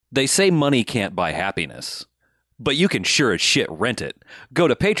They say money can't buy happiness, but you can sure as shit rent it. Go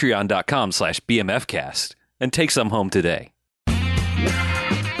to patreon.com/BMFcast and take some home today.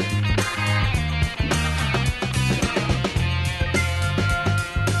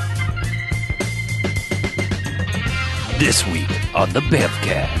 This week on the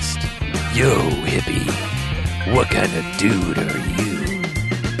Bamfcast. Yo, hippie, what kind of dude are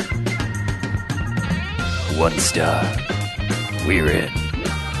you? 1 star. We're in.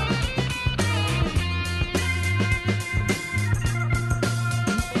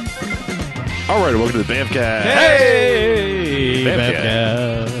 All right, welcome to the Bamfcast. Hey!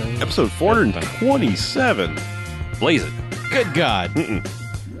 Bamfcast. Episode 427. Blaze it. Good God.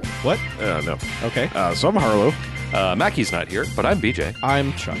 What? No. Okay. So I'm Harlow, Mackey's not here, but I'm BJ.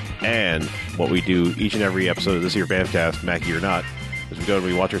 I'm Chuck. and what we do each and every episode of this here Bamfcast, Mackie or not, is we go and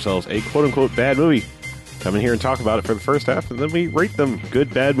we watch ourselves a quote-unquote bad movie. Come in here and talk about it for the first half, and then we rate them.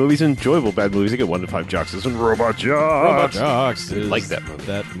 Good bad movies, enjoyable bad movies. They get 1 to 5 jocks and Robot Jocks. Jocks is Like that movie.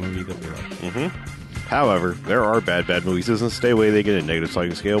 That movie that we like. However, there are bad movies, and stay away. They get a negative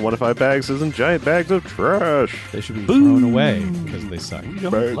sliding scale, 1 to 5 bags, and giant bags of trash. They should be thrown away because they suck. Don't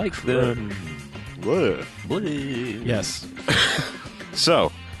Bad like trash. them. Blech. Yes.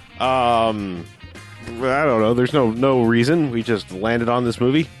 So, I don't know. There's no reason. We just landed on this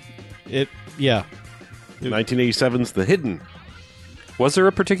movie. Yeah. 1987's The Hidden. Was there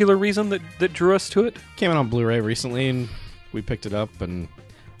a particular reason that drew us to it? Came out on Blu-ray recently, and we picked it up, and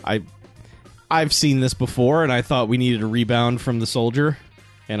I've seen this before, and I thought we needed a rebound from The Soldier,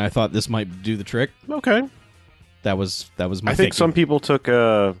 and I thought this might do the trick. Okay. That was my I think thinking. some people took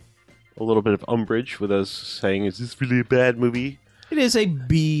a little bit of umbrage with us saying, is this really a bad movie? It is a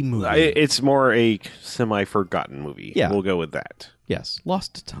B movie. It's more a semi-forgotten movie. Yeah. We'll go with that. Yes.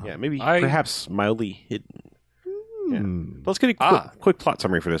 Lost to time. Yeah, maybe I- perhaps mildly hidden. Yeah. Hmm. But let's get a quick plot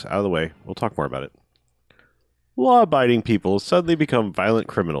summary for this out of the way. We'll talk more about it. Law-abiding people suddenly become violent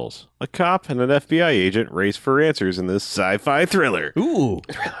criminals. A cop and an FBI agent race for answers in this sci-fi thriller. Ooh.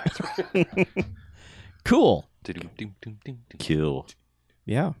 Cool. Kill.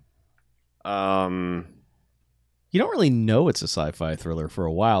 Yeah. Um, You don't really know it's a sci-fi thriller for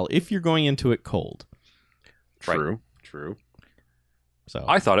a while if you're going into it cold. True. So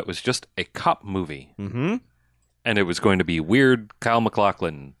I thought it was just a cop movie, Mm-hmm. and it was going to be weird Kyle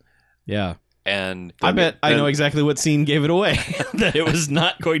MacLachlan. Yeah. And I bet I then- know exactly what scene gave it away. That it was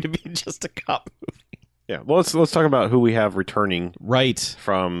not going to be just a cop movie. Yeah. Well, let's talk about who we have returning Right.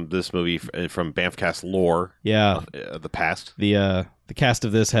 from this movie from Bamfcast lore, Yeah. the past. The cast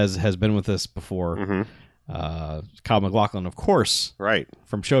of this has been with us before. Mm-hmm. Kyle MacLachlan, of course, Right.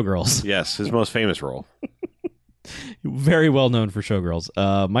 from Showgirls. Yes, his most famous role. Very well known for Showgirls.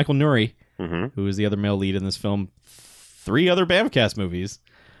 Michael Nouri, Mm-hmm. who is the other male lead in this film. 3 other Bamcast movies.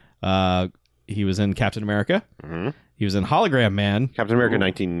 He was in Captain America. Mm-hmm. He was in Hologram Man. Captain America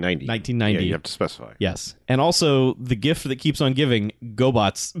 1990. 1990. Yeah, you have to specify. Yes. And also the gift that keeps on giving,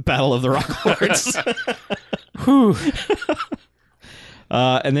 GoBots Battle of the Rock Lords. Whew.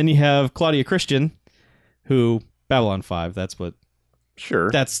 And then you have Claudia Christian, who Babylon 5, that's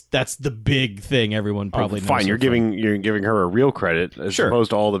the big thing everyone probably knows. Fine, her you're giving her a real credit as Sure.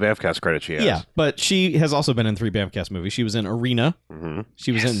 opposed to all the Bamfcast credit she has. Yeah, but she has also been in 3 Bamcast movies. She was in Arena. Mm-hmm.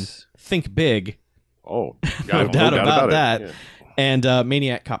 She was in Think Big. Oh, No doubt about that. Yeah. And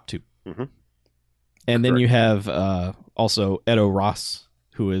Maniac Cop 2. Mhm. And then Correct. you have also Edo Ross,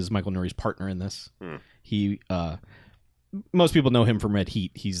 who is Michael Nouri's partner in this. Hmm. He, most people know him from Red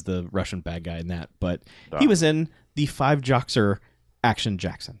Heat. He's the Russian bad guy in that. But Ah. he was in the 5 Joxer Action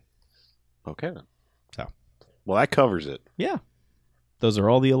Jackson. Okay. Then. So. Well, that covers it. Yeah. Those are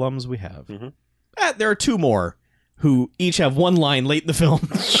all the alums we have. Mhm. There are 2 more who each have 1 line late in the film.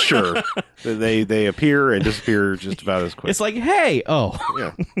 Sure. they appear and disappear just about as quick. It's like, hey, oh.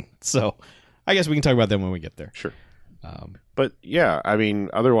 Yeah. So I guess we can talk about them when we get there. Sure. Um, But yeah, I mean,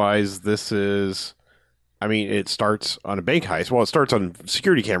 otherwise, this is. I mean, it starts on a bank heist. Well, it starts on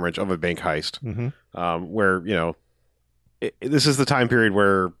security cameras of a bank heist, where this is the time period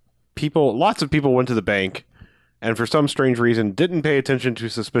where lots of people went to the bank, and for some strange reason, didn't pay attention to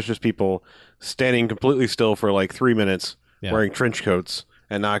suspicious people standing completely still for like 3 minutes, Yeah. wearing trench coats,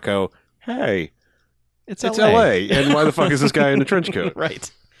 and not go, "Hey, It's it's LA, and why the fuck is this guy in a trench coat?"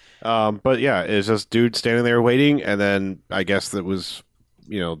 Right. But yeah, it's just dude standing there waiting, and then I guess that was,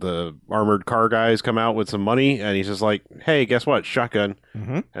 the armored car guys come out with some money, and he's just like, "Hey, guess what? Shotgun,"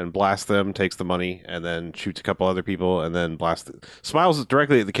 and blasts them, takes the money, and then shoots a couple other people, and then smiles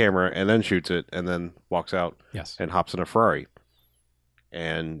directly at the camera, and then shoots it, and then walks out Yes. and hops in a Ferrari.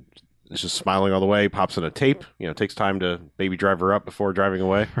 And is just smiling all the way, pops in a tape, takes time to baby drive her up before driving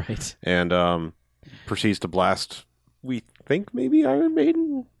away, Right. and proceeds to blast, we think maybe Iron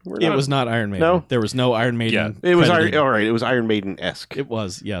Maiden? It was not Iron Maiden. No? There was no Iron Maiden. It was credited. all right. It was Iron Maiden-esque. It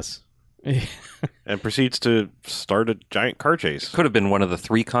was, yes. And proceeds to start a giant car chase. Could have been one of the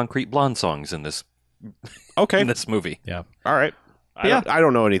 3 Concrete Blonde songs in this Okay. in this movie. Yeah. All right. Yeah. I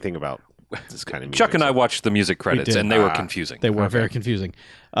don't know anything about this kind of music. Chuck and I watched the music credits, did. and they were confusing. They were very confusing.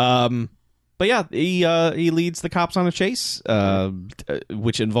 But yeah, he leads the cops on a chase,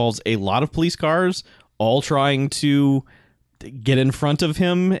 which involves a lot of police cars, all trying to get in front of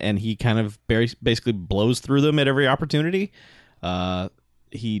him, and he kind of basically blows through them at every opportunity.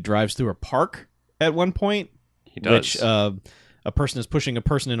 He drives through a park at one point, He does. which a person is pushing a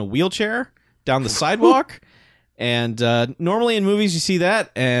person in a wheelchair down the sidewalk. And normally in movies you see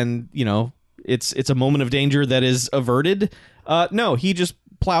that, and it's a moment of danger that is averted. No, he just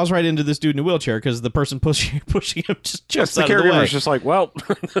plows right into this dude in a wheelchair because the person pushing him just jumps The out of the way. caregiver's just like, well,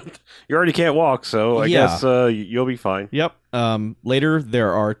 you already can't walk, so I Yeah. guess you'll be fine. Yep. Later,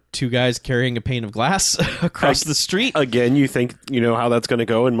 there are 2 guys carrying a pane of glass across the street. Again, you think you know how that's going to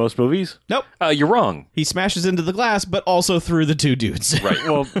go in most movies? Nope. You're wrong. He smashes into the glass, but also through the 2 dudes. Right.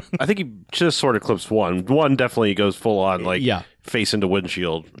 Well, I think he just sort of clips one. One definitely goes full on, like, Yeah. face into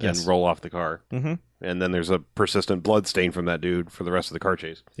windshield Yes. and roll off the car. Mhm. And then there's a persistent blood stain from that dude for the rest of the car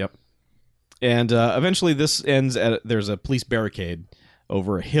chase. Yep. And eventually this ends at there's a police barricade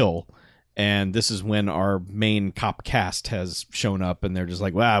over a hill, and this is when our main cop cast has shown up, and they're just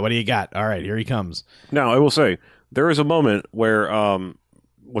like, wow, what do you got? All right, here he comes. Now, I will say, there is a moment where,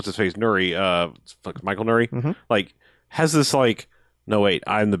 what's his face, Nuri, Michael Nuri, Mhm. like, has this, like, no, wait,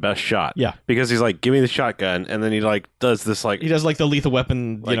 I'm the best shot. Yeah. Because he's like, give me the shotgun, and then he, like, does this, like, He does like the lethal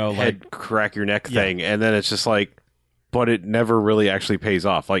weapon, head crack your neck Yeah. thing, and then it's just like, but it never really actually pays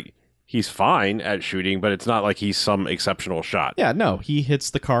off. Like, he's fine at shooting, but it's not like he's some exceptional shot. yeah, no, he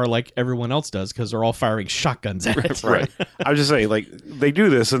hits the car like everyone else does because they're all firing shotguns at it. Right. I was just saying, like, they do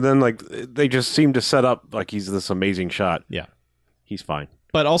this, and then, like, they just seem to set up, like, he's this amazing shot. Yeah. He's fine.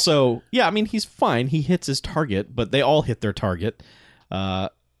 But also, yeah, I mean, he's fine. He hits his target, but they all hit their target.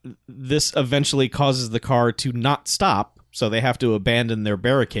 This eventually causes the car to not stop, so they have to abandon their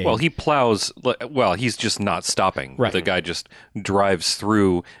barricade. Well, he plows. Well, he's just not stopping. Right. The guy just drives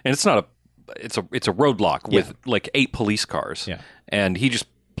through, and it's not a. It's a roadblock with like 8 police cars. Yeah. And he just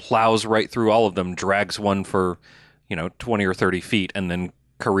plows right through all of them, drags one for 20 or 30 feet, and then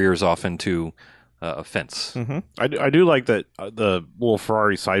careers off into a fence. Mm-hmm. I do like that the little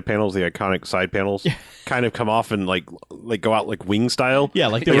Ferrari side panels, the iconic side panels, kind of come off and like go out like wing style. Yeah,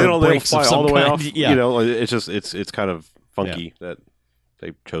 like they they were don't brakes of fly some all the way kind. off. Yeah. It's just it's kind of funky that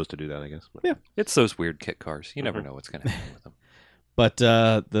they chose to do that, I guess. But, It's those weird kit cars. You Mm-hmm. never know what's going to happen with them. But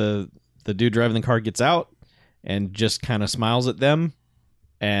the dude driving the car gets out and just kind of smiles at them,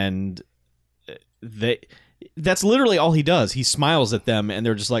 and that's literally all he does. He smiles at them, and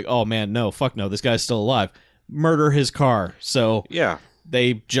they're just like, oh man, no, fuck no, this guy's still alive. Murder his car. So yeah.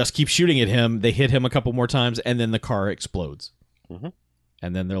 they just keep shooting at him. They hit him a couple more times, and then the car explodes. Mhm.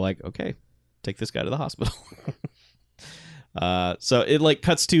 And then they're like, okay, take this guy to the hospital. So it like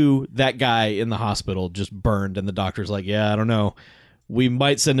cuts to that guy in the hospital just burned, and the doctor's like, yeah, I don't know. We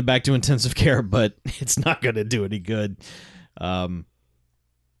might send him back to intensive care, but it's not going to do any good.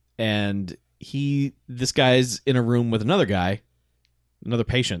 And this guy's in a room with another guy, another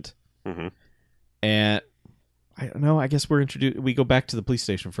patient. Mhm. And I don't know, I guess we go back to the police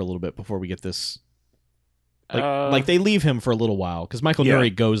station for a little bit before we get this. Like they leave him for a little while because Michael Yeah.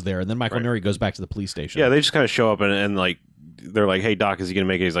 Nuri goes there, and then Michael Right. Nuri goes back to the police station. Yeah, they just kind of show up and like they're like, "Hey, Doc, is he going to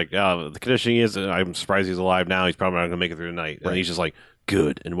make it?" He's like, "The condition he is, I'm surprised he's alive now. He's probably not going to make it through the night." And Right. he's just like,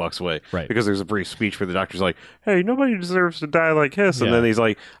 "Good," and walks away. Right. Because there's a brief speech where the doctor's like, "Hey, nobody deserves to die like this," and Yeah. then he's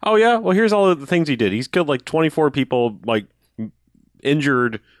like, "Oh yeah, well here's all of the things he did. He's killed like 24 people, like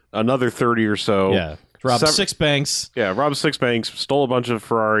injured another 30 or so." Yeah. Robbed Seven- 6 banks. Yeah, robbed 6 banks, stole a bunch of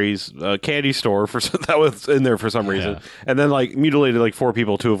Ferraris, a candy store that was in there for some reason, and then like mutilated like 4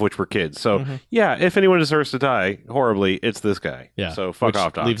 people, 2 of which were kids. So yeah, if anyone deserves to die horribly, it's this guy. Yeah. So fuck Which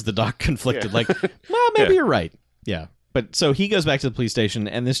off, Doc. leaves the doc conflicted. Yeah. Like, well, maybe Yeah. you're right. Yeah. But so he goes back to the police station,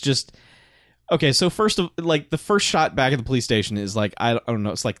 and this just okay. So the first shot back at the police station is like I don't know.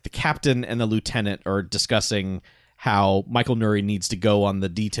 It's like the captain and the lieutenant are discussing how Michael Nuri needs to go on the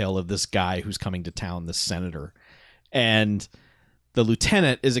detail of this guy who's coming to town, this senator, and the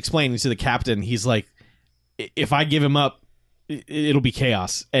lieutenant is explaining to the captain. He's like, if I give him up, it'll be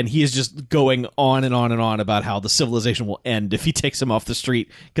chaos. And he is just going on and on and on about how the civilization will end if he takes him off the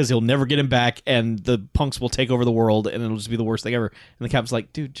street, because he'll never get him back, and the punks will take over the world, and it'll just be the worst thing ever. And the captain's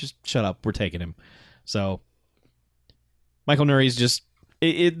like, dude, just shut up. We're taking him. So Michael Nuri's just,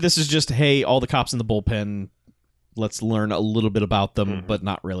 this is just, hey, all the cops in the bullpen, let's learn a little bit about them, but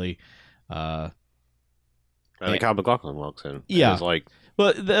not really. And then Kyle MacLachlan walks in. Yeah. And is like,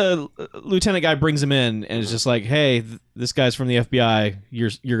 Well, the lieutenant guy brings him in and is just like, "Hey, this guy's from the FBI.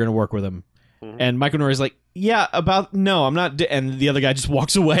 You're going to work with him." And Michael Nori's like, "Yeah, no, I'm not." And the other guy just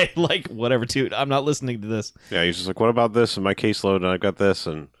walks away, like, "Whatever, dude. I'm not listening to this." yeah, he's just like, "What about this and my caseload? And I've got this."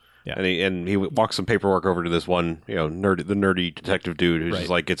 And Yeah. and he walks some paperwork over to this one, the nerdy detective dude who's Right. just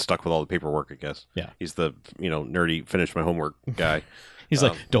like gets stuck with all the paperwork. I guess. Yeah. He's the nerdy finish my homework guy. He's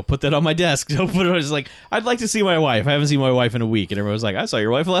like, "Don't put that on my desk. Don't put it." He's like, "I'd like to see my wife. I haven't seen my wife in a week." And everyone's like, "I saw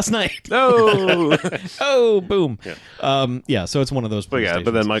your wife last night." No. Oh, boom. Yeah. So it's one of those. But yeah,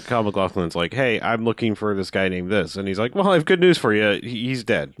 but then Kyle MacLachlan's like, "Hey, I'm looking for this guy named this," and he's like, "Well, I have good news for you. He's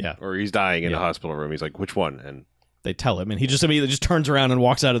dead. Yeah. Or he's dying in Yeah. a hospital room." He's like, "Which one?" And they tell him, and he just immediately just turns around and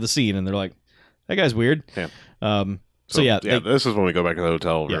walks out of the scene, and they're like, "That guy's weird." Yeah. So yeah, this is when we go back to the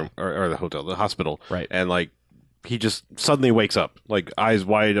hotel room or the hospital, Right. And like he just suddenly wakes up, like eyes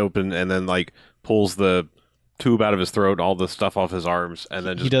wide open, and then like pulls the tube out of his throat, all the stuff off his arms, and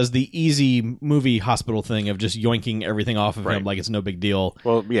then he just does the easy movie hospital thing of just yoinking everything off of him Right. like it's no big deal.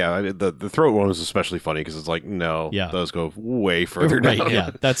 well, yeah, the throat one was especially funny because it's like no, Yeah. those go way further Right, down.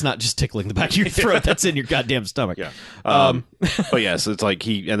 yeah, that's not just tickling the back of your throat. That's in your goddamn stomach. Yeah. But yes, it's like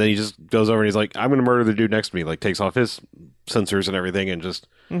he just goes over and he's like, "I'm going to murder the dude next to me." Like takes off his sensors and everything and just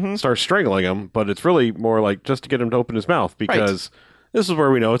starts strangling him. But it's really more like just to get him to open his mouth because this is where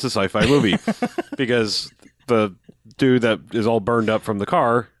we know it's a sci-fi movie because the dude that is all burned up from the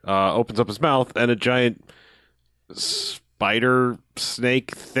car opens up his mouth and a giant spider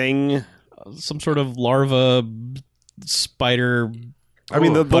snake thing. Some sort of larva spider. I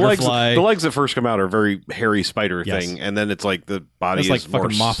mean, the butterfly. legs that first come out are very hairy spider Yes. thing, and then it's like the body That's like is more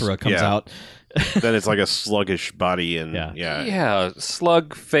fucking Mothra comes yeah. out. Then it's like a sluggish body, and Yeah. yeah.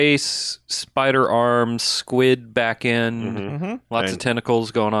 Slug face, spider arms, squid back end, lots of And-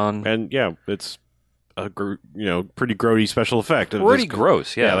 tentacles going on. And yeah, it's a pretty grody special effect. Of Pretty this-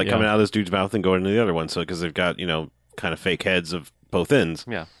 gross, yeah. like coming out of this dude's mouth and going into the other one. So because they've got kind of fake heads of both ends.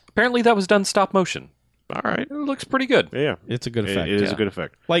 Yeah. Apparently that was done stop motion. All right, It looks pretty good. yeah, It's a good effect. It is yeah. a good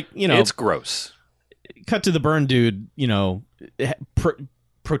effect. Like, It's gross. cut to the burn dude,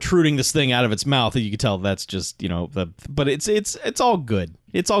 protruding this thing out of its mouth. You can tell that's just, but it's all good.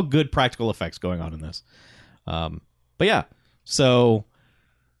 It's all good practical effects going on in this. But yeah, so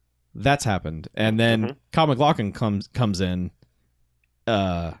that's happened. And then Kyle MacLachlan comes in,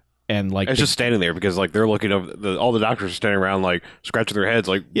 and like It's just standing there because like they're looking over. All the doctors are standing around like scratching their heads,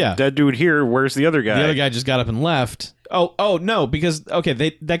 like Yeah. dead dude here. Where's the other guy? the other guy just got up and left. Oh no, because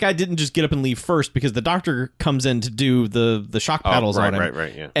that guy didn't just get up and leave first, because the doctor comes in to do the shock paddles on him.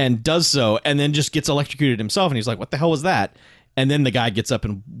 Right, yeah. And does so, and then just gets electrocuted himself, and he's like, "What the hell was that?" And then the guy gets up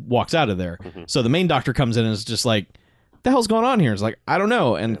and walks out of there. So the main doctor comes in and is just like, "The hell's going on here?" It's like, "I don't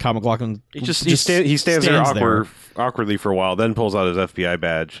know." And Kyle MacLachlan He stands there awkwardly for a while, then pulls out his FBI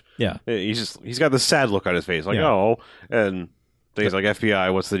badge. Yeah, He's got this sad look on his face, like Yeah. oh, and then he's like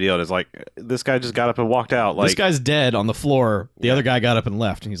FBI, what's the deal? And it's like this guy just got up and walked out. Like this guy's dead on the floor. The other guy got up and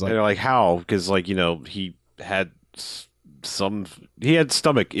left, and he's like, and they're like how? Because like he had he had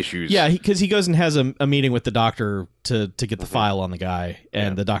stomach issues. "Yeah," because he goes and has a meeting with the doctor to get the file on the guy,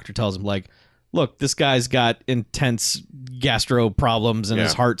 and the doctor tells him like, "Look, this guy's got intense gastro problems, and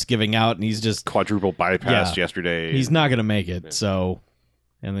his Yeah. heart's giving out, and he's just quadruple bypassed Yeah. yesterday. he's not gonna make it." So,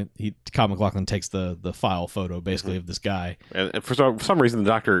 and then Kyle MacLachlan takes the file photo basically of this guy. And for some reason, the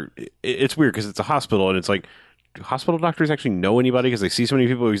doctor, it's weird because it's a hospital and it's like, do hospital doctors actually know anybody because they see so many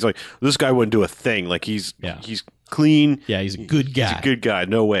people? He's like, this guy wouldn't do a thing. Like he's clean. Yeah, he's a good guy. He's a good guy.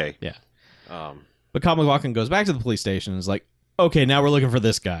 No way. Yeah. But Kyle MacLachlan goes back to the police station and is like, "Okay, now we're looking for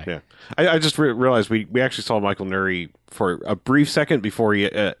this guy." Yeah. I just realized we actually saw Michael Nuri for a brief second before he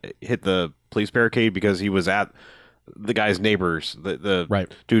hit the police barricade because he was at the guy's neighbors, the Right.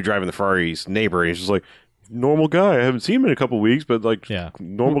 dude driving the Ferrari's neighbor. And he's just like, normal guy. I haven't seen him in a couple weeks, but like, Yeah.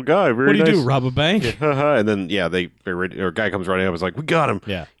 normal guy. Very What do you nice. do? Rob a bank? And then a guy comes running up. Was like, we got him.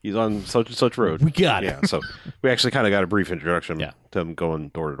 Yeah. He's on such and such road. We got him. Yeah. So we actually kind of got a brief introduction Yeah. to him going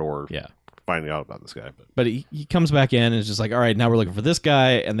door to door. Yeah. Finding out about this guy. But he comes back in and is just like, "All right, now we're looking for this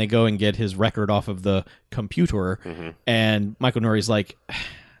guy," and they go and get his record off of the computer. And Michael Nuri's like,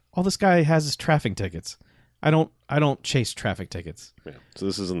 "All this guy has is traffic tickets. I don't chase traffic tickets." Yeah. So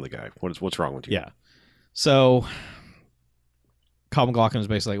this isn't the guy. What's wrong with you? Yeah. So Kyle MacLachlan is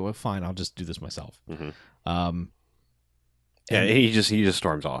basically like, well, fine, I'll just do this myself. Yeah, he just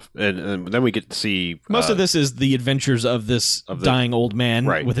storms off, and then we get to see Most of this is the adventures of this dying old man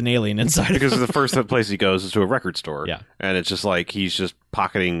Right. with an alien inside. because the first place he goes is to a record store. Yeah. And it's just like he's just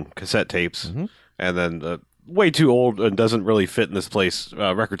pocketing cassette tapes. Mhm. And then the way too old and doesn't really fit in this place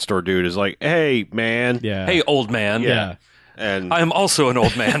record store dude is like, hey, man. Yeah. Hey, old man. Yeah. And I am also an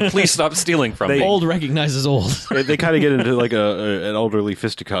old man. Please stop stealing from me. Old recognizes old. they kind of get into like an elderly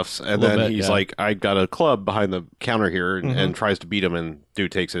fisticuffs. And then bit, he's yeah. like, I got a club behind the counter here and tries to beat him. And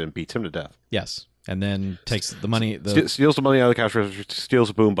dude takes it and beats him to death. Yes. And then takes the money, Steals the money out of the cash register, steals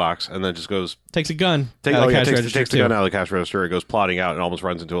a boombox, and then just goes takes a gun out of the cash register takes the too. gun out of the cash register and goes plodding out and almost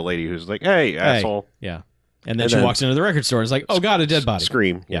runs into a lady who's like, hey, asshole. Yeah. And then And she then- walks into the record store and is like, oh, God, a dead body.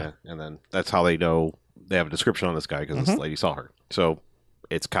 Scream. Yeah. And then that's how they know they have a description on this guy because this lady saw her. So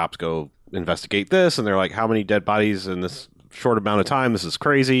it's cops go investigate this, and they're like, how many dead bodies in this short amount of time? This is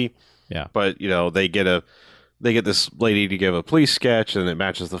crazy. Yeah. But, they get this lady to give a police sketch, and it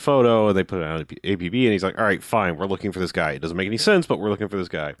matches the photo, and they put it on APB, and he's like, all right, fine, we're looking for this guy. It doesn't make any sense, but we're looking for this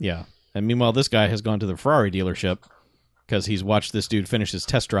guy. Yeah. And meanwhile, this guy has gone to the Ferrari dealership because he's watched this dude finish his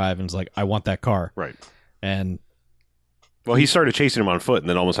test drive and is like, I want that car. Right. And Well, he started chasing him on foot and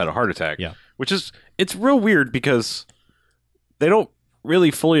then almost had a heart attack. Yeah. Which is, it's real weird because they don't really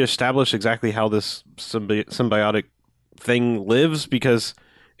fully establish exactly how this symbiotic thing lives, because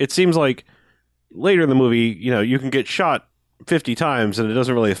it seems like later in the movie, you can get shot 50 times and it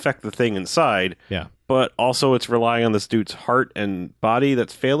doesn't really affect the thing inside. Yeah. But also it's relying on this dude's heart and body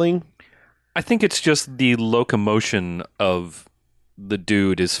that's failing. I think it's just the locomotion of the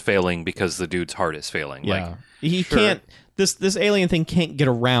dude is failing because the dude's heart is failing. yeah, Like, he Sure. can't. This alien thing can't get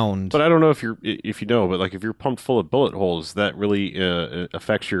around. But I don't know if you know, but like if you're pumped full of bullet holes, that really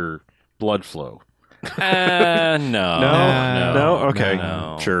affects your blood flow. no. No? Okay.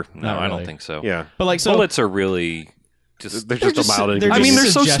 No. Sure. No, Not I don't really. think so. Yeah. But like, so Bullets are really just... They're just a mild they're inconvenience. I mean, they're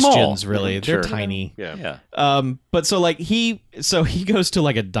just so small. suggestions, really. They're Sure. tiny. Yeah. Yeah. But so like he goes to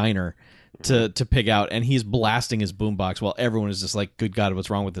like a diner to pig out, and he's blasting his boombox while everyone is just like, "Good God,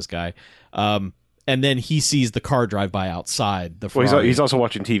 what's wrong with this guy?" And then he sees the car drive by outside the Ferrari. Well, he's also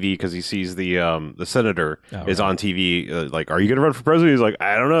watching TV because he sees the senator is right. on TV. Like, are you going to run for president? He's like,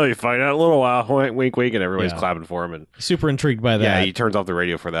 I don't know. You find out in a little while. Wink, wink, and everybody's Yeah. clapping for him. And super intrigued by that. yeah, he turns off the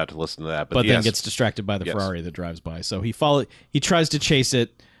radio for that to listen to that. but yes. then gets distracted by the Yes. Ferrari that drives by. So he tries to chase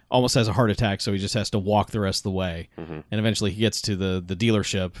it, almost has a heart attack, so he just has to walk the rest of the way. Mm-hmm. And eventually he gets to the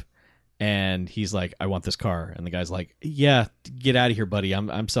dealership, and he's like, I want this car. And the guy's like, yeah, get out of here, buddy.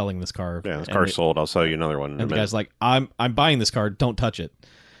 I'm selling this car. Yeah, this And car's sold. I'll sell you another one. In a And the minute. guy's like, I'm buying this car. Don't touch it.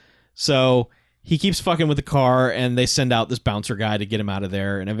 So he keeps fucking with the car, and they send out this bouncer guy to get him out of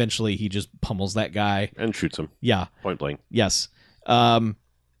there. And eventually he just pummels that guy. and shoots him Yeah. point blank. Yes.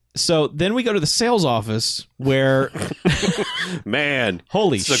 So then we go to the sales office where, Man,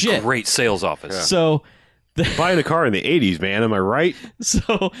 holy It's a shit. great sales office. So buying a car in the 80s, man. Am I right?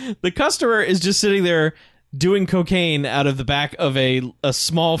 So the customer is just sitting there doing cocaine out of the back of a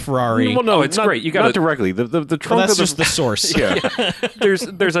small Ferrari. Well, no, Oh, it's not, great. You gotta- not directly. The Well, trunk that's of the just the source. yeah.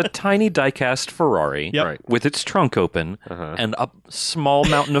 There's a tiny diecast Ferrari Yep. Right. with its trunk open Uh-huh. and a small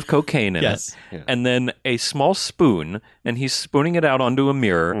mountain of cocaine in Yes. it, and then a small spoon, and he's spooning it out onto a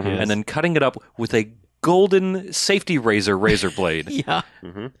mirror, Mm-hmm. and then cutting it up with a golden safety razor blade, Yeah.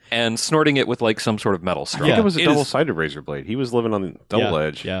 and snorting it with like some sort of metal straw. I think it was a It is- double-sided razor blade. He was living on the double Yeah.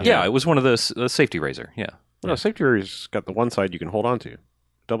 edge. Yeah. Yeah, it was one of the safety razor. Yeah, No, safety razor's got the one side you can hold on to.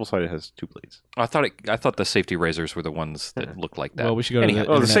 Double-sided has two blades. I thought the safety razors were the ones that looked like that. Well, we should go to Anyhow, the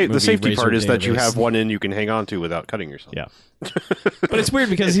Oh, Internet the Movie safety Razor part is that you database. have one end you can hang on to without cutting yourself. Yeah. But it's weird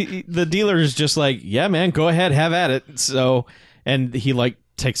because the dealer is just like, yeah, man, go ahead, have at it. So, and he like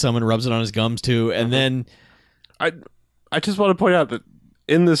takes some and rubs it on his gums too. And then, I just want to point out that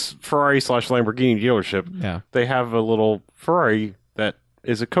in this Ferrari/Lamborghini dealership, yeah. they have a little Ferrari that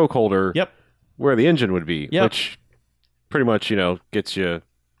is a Coke holder Yep. where the engine would be, Yep. which pretty much, gets you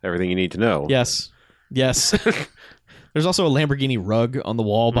everything you need to know. Yes. Yes. There's also a Lamborghini rug on the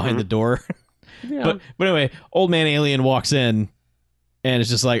wall behind the door. Yeah. But anyway, old man alien walks in and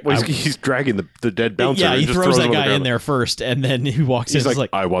it's just like, Well, I- he's dragging the dead bouncer. yeah, and he just throws him that on the guy in ground. there first, and then he walks He's in. like, It's like,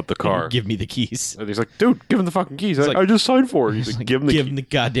 I want the car. give me the keys. And he's like, dude, give him the fucking keys. He's Like, like- I just signed for it. He's like, give him the give keys. him the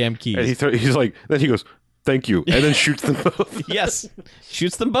goddamn keys. And he's like, then he goes, thank you, and then shoots them both. Yes,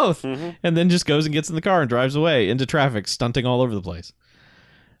 shoots them both, and then just goes and gets in the car and drives away into traffic, stunting all over the place.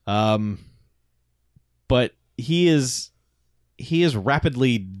 But he is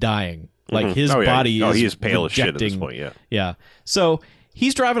rapidly dying. Like his Oh, yeah. body Oh, is he is pale as shit at this rejecting- point. Yeah. Yeah. So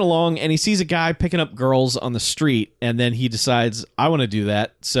he's driving along and he sees a guy picking up girls on the street, and then he decides, I want to do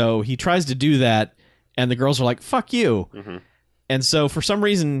that. So he tries to do that, and the girls are like, fuck you. Mm-hmm. And so for some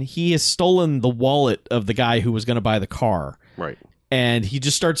reason, he has stolen the wallet of the guy who was going to buy the car. Right. And he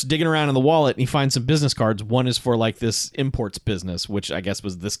just starts digging around in the wallet, and he finds some business cards. One is for like this imports business, which I guess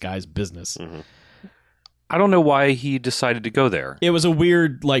was this guy's business. Mm-hmm. I don't know why he decided to go there. It was a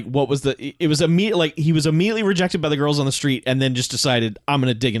weird, like, what was the... It was like he was immediately rejected by the girls on the street and then just decided, I'm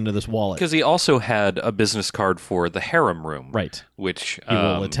going to dig into this wallet. Because he also had a business card for the harem room. Right. Which... He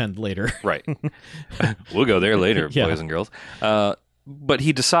will attend later. Right. We'll go there later, Yeah. boys and girls. But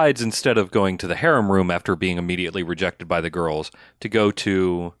he decides, instead of going to the harem room after being immediately rejected by the girls, to go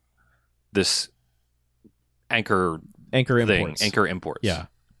to this Anchor Anchor thing. Imports. Anchor Imports. Yeah.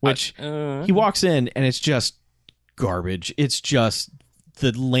 Which he walks in, and it's just garbage. It's just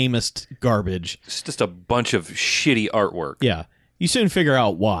the lamest garbage. It's just a bunch of shitty artwork. Yeah. You soon figure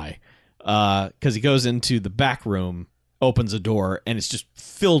out why. Because he goes into the back room, opens a door, and it's just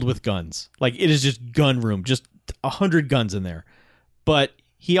filled with guns. Like, it is just gun room. Just 100 guns in there. But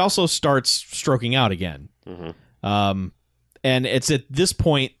he also starts stroking out again. Mm-hmm. And it's at this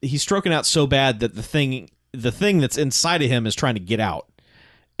point, he's stroking out so bad that the thing that's inside of him is trying to get out.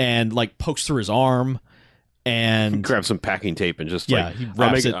 And like pokes through his arm, and Grab some packing tape and just he I'll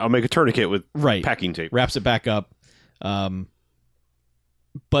wraps make, it I'll make a tourniquet with right, packing tape. wraps it back up. But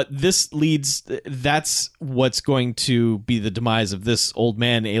this leads. That's what's going to be the demise of this old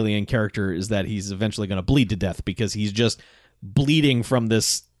man alien character, is that he's eventually going to bleed to death because he's just bleeding from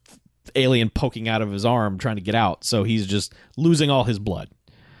this alien poking out of his arm trying to get out. So he's just losing all his blood.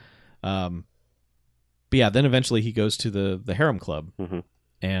 But yeah, then eventually he goes to the harem club. Mm-hmm.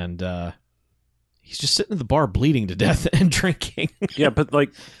 And he's just sitting at the bar bleeding to death and drinking. Yeah, but like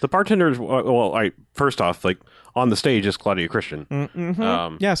the bartenders, first off, like on the stage is Claudia Christian.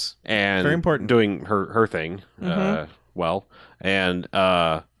 Mm-hmm. Yes. And Very important. doing her thing well. And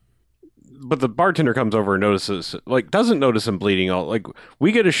but the bartender comes over and doesn't notice him bleeding.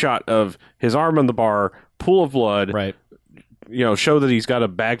 We get a shot of his arm on the bar, pool of blood. Right. Show that he's got a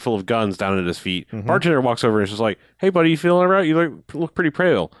bag full of guns down at his feet. Mm-hmm. Bartender walks over and is just like, "Hey, buddy, you feeling all right? You look pretty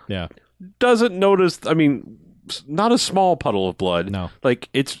pale." Yeah. Doesn't notice. I mean, not a small puddle of blood. No. Like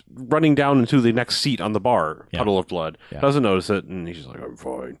it's running down into the next seat on the bar. Yeah. Puddle of blood. Yeah. Doesn't notice it, and he's just like, "I'm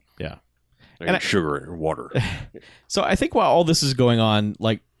fine." Yeah. I got sugar and water. So I think while all this is going on,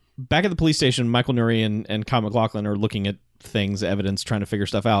 like back at the police station, Michael Nouri and Kyle MacLachlan are looking at things, evidence, trying to figure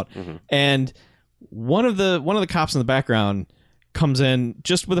stuff out, and one of the cops in the background comes in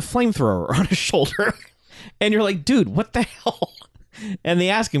just with a flamethrower on his shoulder. And you're like, dude, what the hell? And they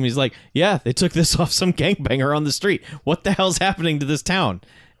ask him, he's like, yeah, they took this off some gangbanger on the street. What the hell's happening to this town?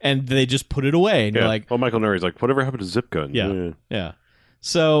 And they just put it away. And you're like, well, Michael Nuri's like, whatever happened to Zip Gun? Yeah.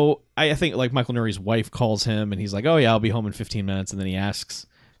 So I think like Michael Nuri's wife calls him and he's like, oh yeah, I'll be home in 15 minutes. And then he asks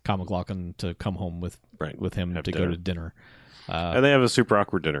Kyle MacLachlan to come home with him to go to dinner. And they have a super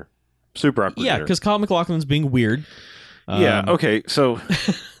awkward dinner. Dinner. Because Kyle MacLachlan's being weird. Yeah. Okay. So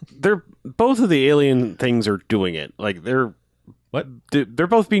they're both of the alien things are doing it. Like they're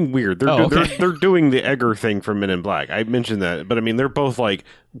both being weird. They're doing the Egger thing from Men in Black. I mentioned that, but I mean they're both like,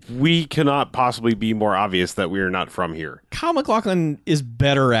 we cannot possibly be more obvious that we are not from here. Kyle MacLachlan is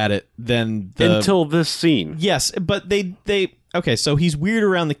better at it than until this scene. Yes, but they okay. So he's weird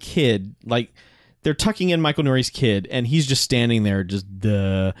around the kid. Like they're tucking in Michael Nuri's kid, and he's just standing there, just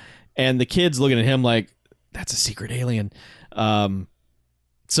duh. And the kid's looking at him like, that's a secret alien.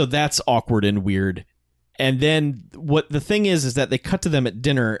 So that's awkward and weird. And then what the thing is that they cut to them at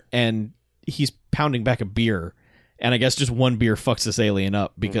dinner and he's pounding back a beer. And I guess just one beer fucks this alien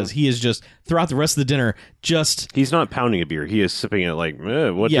up because he is just throughout the rest of the dinner he's not pounding a beer. He is sipping it like,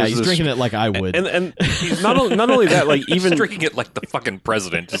 he's drinking it like I would. And he's not only that, like even drinking it like the fucking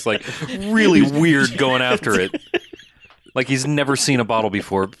president, just like really weird going after it. Like he's never seen a bottle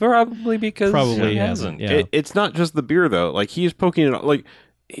before, probably because he hasn't. Yeah. It's not just the beer though. Like he is poking it. Like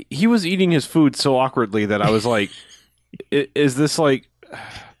he was eating his food so awkwardly that I was like, "Is this like?"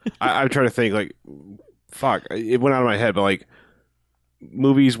 I'm trying to think. Like, fuck, it went out of my head. But like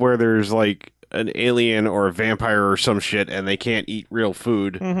movies where there's like an alien or a vampire or some shit, and they can't eat real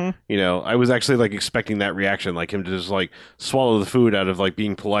food. I was actually like expecting that reaction, like him to just like swallow the food out of like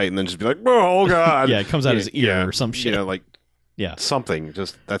being polite, and then just be like, "Oh god!" Yeah, it comes out his ear or some shit. Something.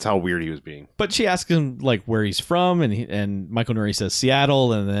 Just that's how weird he was being. But she asks him like where he's from, and Michael Nuri says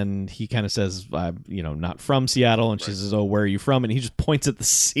Seattle, and then he kind of says, not from Seattle, and she says, "Oh, where are you from?" And he just points at the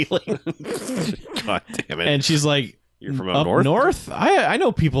ceiling. God damn it! And she's like, "You're from up north? I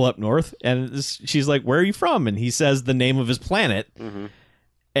know people up north." And she's like, "Where are you from?" And he says the name of his planet.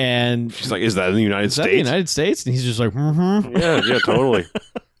 And She's like, "Is that in the United is that States?" the United States? And he's just like, mm-hmm. Yeah, totally.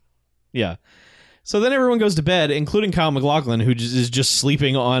 Yeah. So then everyone goes to bed, including Kyle MacLachlan, who is just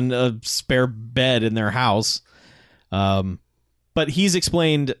sleeping on a spare bed in their house. But he's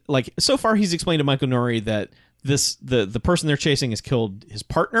explained, like, so far he's explained to Michael Nouri that the person they're chasing has killed his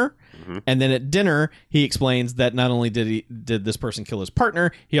partner. Mm-hmm. And then at dinner, he explains that not only did this person kill his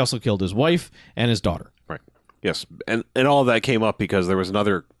partner, he also killed his wife and his daughter. Right. Yes, and all of that came up because there was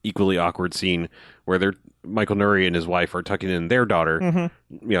another equally awkward scene where Michael Nouri and his wife are tucking in their daughter,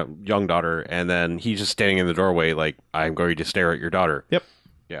 young daughter, and then he's just standing in the doorway like, "I'm going to stare at your daughter." Yep.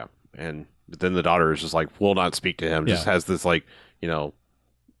 Yeah, and then the daughter is just like, will not speak to him. Just has this like,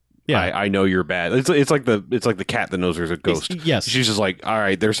 I know you're bad. It's like the cat that knows there's a ghost. Yes. She's just like, all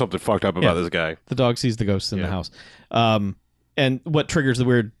right, there's something fucked up about this guy. The dog sees the ghost in the house. And what triggers the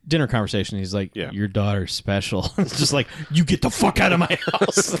weird dinner conversation, he's like, your daughter's special. It's just like, you get the fuck out of my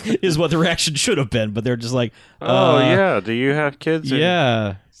house, is what the reaction should have been. But they're just like, oh, yeah, do you have kids?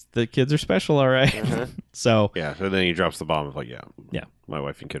 Yeah, the kids are special, all right. So so then he drops the bomb of like, yeah, my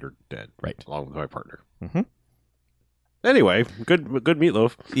wife and kid are dead. Right. Along with my partner. Mm-hmm. Anyway, good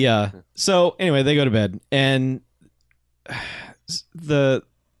meatloaf. Yeah. So anyway, they go to bed, and the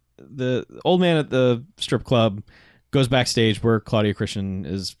old man at the strip club goes backstage where Claudia Christian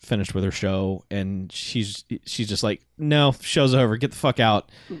is finished with her show, and she's just like, no, show's over, get the fuck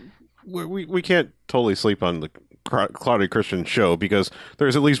out. We can't totally sleep on the Claudia Christian show because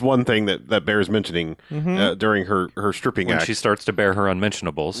there's at least one thing that bears mentioning during her stripping when act. she starts to bear her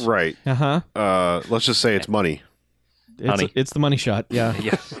unmentionables. Right. Let's just say it's money. It's the money shot. Yeah.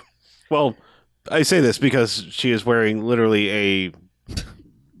 Yeah. Well, I say this because she is wearing literally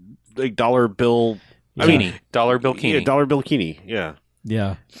a dollar bill. Bikini. Dollar bill bikini. Yeah, dollar bill bikini. Yeah.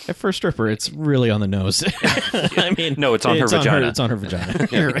 Yeah. For a stripper, it's really on the nose. I mean, no, it's on her vagina. It's on her vagina.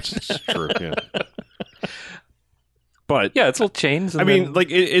 It's true. Yeah. But yeah, it's little chains. I mean,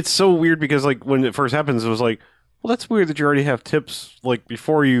 like it's so weird because like when it first happens, it was like, well, that's weird that you already have tips like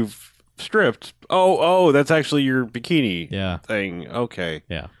before you've stripped. Oh, that's actually your bikini thing. Okay.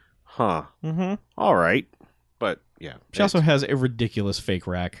 Yeah. Huh. Mm-hmm. All right. But yeah. She also has a ridiculous fake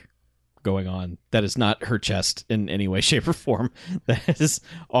rack going on that is not her chest in any way, shape, or form. That is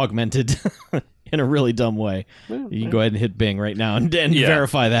augmented in a really dumb way. You can go ahead and hit Bing right now and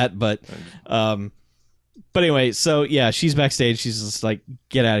verify that. But anyway, so yeah, she's backstage. She's just like,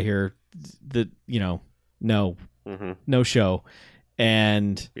 get out of here. No show.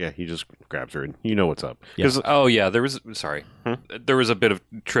 And yeah, he just grabs her and you know what's up. Yeah. Oh yeah, there was a bit of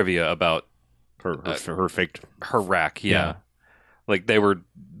trivia about her faked her rack. Yeah. Like they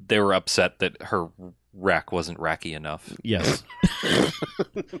were upset that her rack wasn't racky enough. Yes.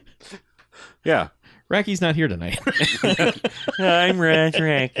 Yeah. Racky's not here tonight. I'm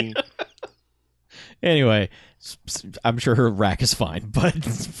Racky. Anyway, I'm sure her rack is fine, but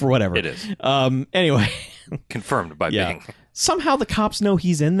for whatever. It is. Anyway. Confirmed by Bing. Somehow the cops know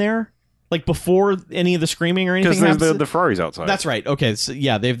he's in there, like before any of the screaming or anything happens. Because the Ferrari's outside. That's right. Okay, so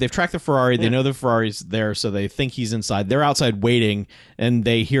yeah, they've tracked the Ferrari. They know the Ferrari's there, so they think he's inside. They're outside waiting, and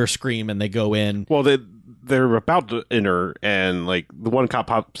they hear a scream, and they go in. Well, they're about to enter, and like the one cop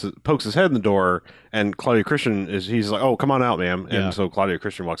pokes his head in the door, and Claudia Christian he's like, "Oh, come on out, ma'am." And so Claudia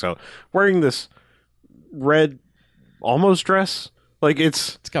Christian walks out wearing this red almost dress. Like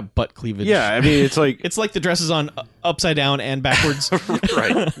it's got butt cleavage. Yeah, I mean it's like it's like the dress is on upside down and backwards.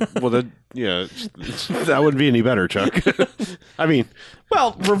 Right. Well, that wouldn't be any better, Chuck. I mean,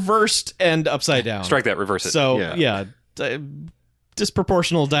 well, reversed and upside down. Strike that, reverse it. So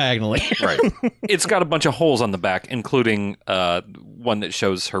disproportional diagonally. Right. It's got a bunch of holes on the back, including one that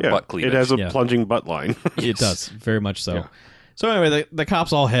shows her butt cleavage. It has a plunging butt line. It does, very much so. Yeah. So anyway, the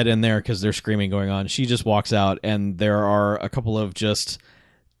cops all head in there because they're screaming going on. She just walks out, and there are a couple of just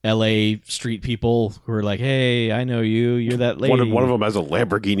L.A. street people who are like, "Hey, I know you. You're that lady." One of them has a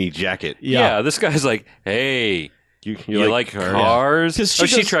Lamborghini jacket. Yeah, this guy's like, "Hey, you like cars?" Yeah.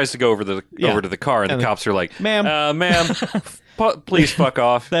 She tries to go over to the car, and the cops are like, "Ma'am, please fuck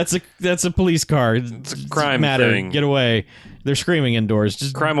off. That's a police car. It's a crime thing. Get away." They're screaming indoors.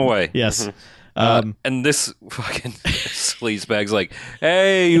 Just crime away. Yes. And this fucking sleazebag's like,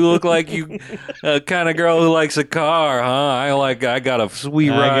 "Hey, you look like you kind of girl who likes a car, huh? I got a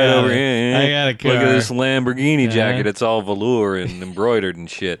sweet ride over here. I got a car. Look at this Lamborghini jacket. It's all velour and embroidered and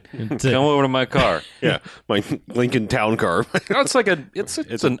shit. Come over to my car." Yeah, my Lincoln Town Car. It's like it's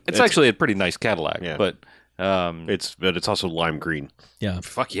actually a pretty nice Cadillac, but it's also lime green. Yeah,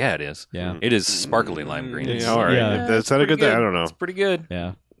 fuck yeah, it is. Yeah, it is sparkly lime green. Yeah, all right, that's not a good thing. I don't know. It's pretty good.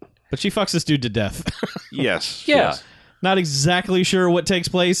 Yeah. But she fucks this dude to death. Yes. Yeah. Yes. Not exactly sure what takes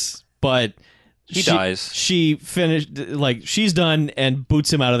place, but He dies. She finished, like, she's done and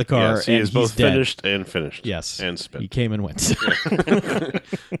boots him out of the car. Yes, he and is he's both dead. finished and finished. Yes. And He spent. came and went.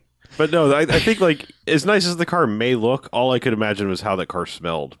 But no, I think, like, as nice as the car may look, all I could imagine was how that car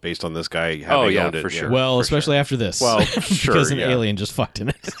smelled based on this guy having Oh, yeah, owned it. for sure. Well, For especially after this. Well, sure, because an yeah. alien just fucked in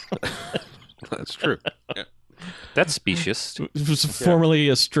it. That's true. That's specious. It was formerly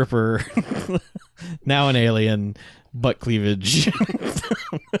a stripper, now an alien, butt cleavage.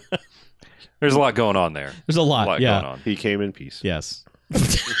 There's a lot going on there. There's a lot, going yeah. on. He came in peace. Yes.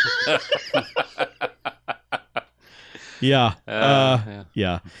 Yeah. Yeah.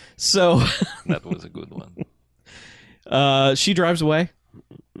 Yeah. So That was a good one. she drives away.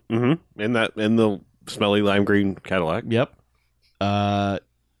 Mm-hmm. In the smelly lime green Cadillac. Yep. I'm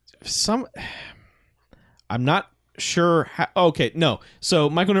not sure how. Okay, no. So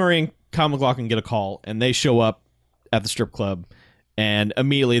Michael Nouri and Kyle MacLachlan get a call, and they show up at the strip club, and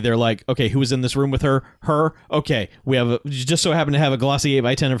immediately they're like, "Okay, who was in this room with her? Her. Okay, we have just so happen to have a glossy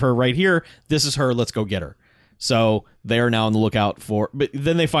 8x10 of her right here. This is her. Let's go get her." So they are now on the lookout for. But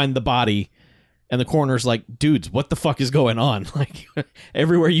then they find the body. And the coroner's like, dudes, what the fuck is going on? Like,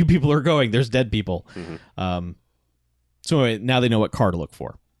 everywhere you people are going, there's dead people. Mm-hmm. So anyway, now they know what car to look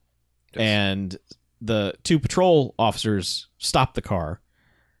for. Yes. And the two patrol officers stop the car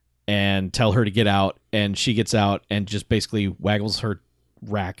and tell her to get out. And she gets out and just basically waggles her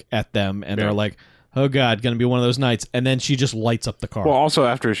rack at them. And Yeah. they're like, oh, God, going to be one of those nights. And then she just lights up the car. Well, also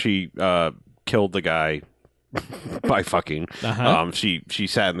after she killed the guy by fucking, Uh-huh. she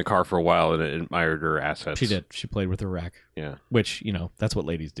sat in the car for a while and admired her assets. She did. She played with her rack. Yeah. Which, that's what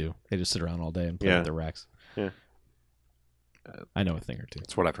ladies do. They just sit around all day and play Yeah. with their racks. Yeah. I know a thing or two.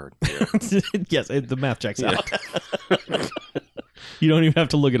 That's what I've heard. Yes, the math checks out. You don't even have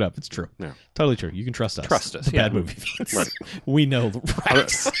to look it up. It's true. Yeah. Totally true. You can trust us. Trust us, The yeah. bad movie. Right. We know the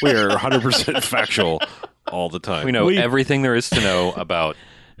racks. We are 100% factual all the time. We know We- everything there is to know about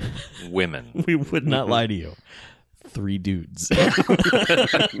women. We would not lie to you. 3 dudes.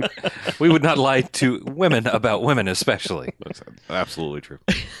 We would not lie to women about women, especially. That's absolutely true.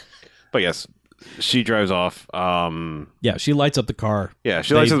 But yes, she drives off. Yeah, she lights up the car. Yeah,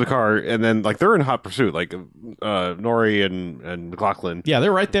 she lights up the car, and then like they're in hot pursuit. Like Nori and McLaughlin, Yeah,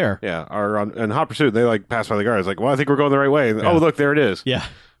 they're right there. yeah, are in hot pursuit. They like pass by the car. It's like, well, I think we're going the right way. And, oh, look, there it is. Yeah.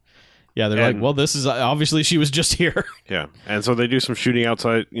 Yeah, they're And- like, well, this is obviously she was just here. Yeah, and so they do some shooting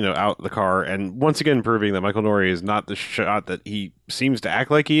outside, out the car, and once again proving that Michael Nori is not the shot that he seems to act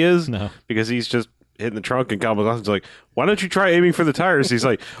like he is. No. Because he's just hitting the trunk, and Kyle MacLachlan's like, "Why don't you try aiming for the tires?" He's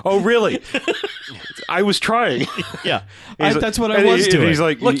like, "Oh, really? I was trying." Yeah. He's like- That's what I and was doing. He's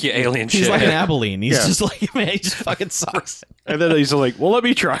like, Look, you alien He's shit. like an Abilene. He's Yeah. just like, man, he just fucking sucks. and then he's like, "Well, let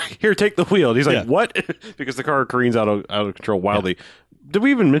me try. Here, take the wheel." And he's like, Yeah. "What?" Because the car careens out of control wildly. Did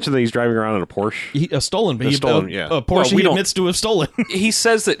we even mention that he's driving around in a Porsche? Stolen, but A stolen, a yeah. Porsche Well, we he don't- admits to have stolen. He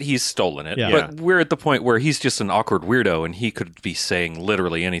says that he's stolen it, Yeah. but we're at the point where he's just an awkward weirdo and he could be saying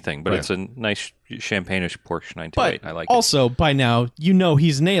literally anything, but Right. it's a nice champagne-ish Porsche But 928. I like it. also, by now,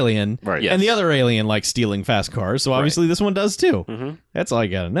 he's an alien. Right. Yes. And the other alien likes stealing fast cars, so obviously this one does too. Mhm. That's all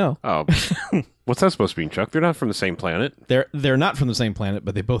you gotta know. Oh, what's that supposed to mean, Chuck? They're not from the same planet. They're not from the same planet,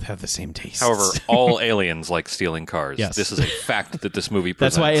 but they both have the same tastes. However, all aliens like stealing cars. Yes. This is a fact that this movie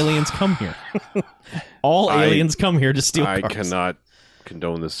that's presents. why aliens come here. All aliens come here to steal I cars. cannot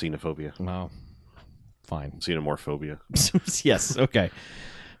condone this xenophobia, Well, fine. xenomorphobia. Yes, okay.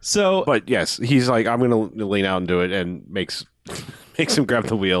 So, But yes, he's like, I'm going to lean out and do it, and makes him grab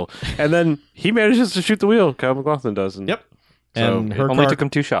the wheel, and then he manages to shoot the wheel. Kyle MacLachlan does. And yep. So, And her Only car took him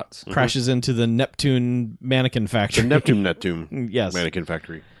 2 shots. crashes into the Neptune mannequin factory. the Neptune Yes. mannequin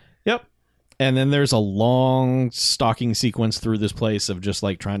factory. Yep. And then there's a long stalking sequence through this place of just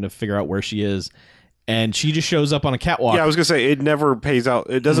like trying to figure out where she is. And she just shows up on a catwalk. Yeah, I was gonna say it never pays out.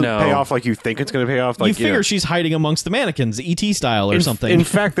 It doesn't No. pay off like you think it's gonna pay off. Like you figure she's hiding amongst the mannequins, ET style or something. In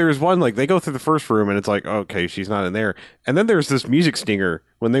fact, there's one like they go through the first room and it's like, okay, she's not in there. And then there's this music stinger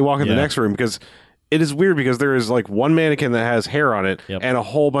when they walk in the Yeah. next room because it is weird because there is like one mannequin that has hair on it Yep. and a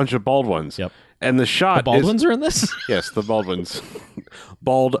whole bunch of bald ones. Yep. And the shot The Baldwins are in this? yes, the bald ones,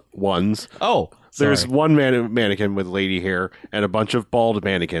 bald ones. Oh, There's sorry. one mannequin with lady hair and a bunch of bald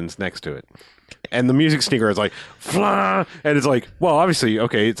mannequins next to it. And the music stinger is like, flah! And it's like, well, obviously,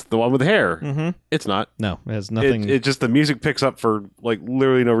 okay, it's the one with the hair. Mm-hmm. It's not. No, it has nothing. It just, the music picks up for like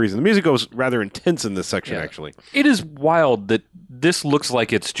literally no reason. The music goes rather intense in this section, Yeah. actually. It is wild that this looks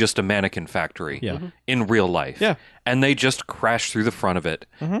like it's just a mannequin factory Yeah. in real life. Yeah. And they just crash through the front of it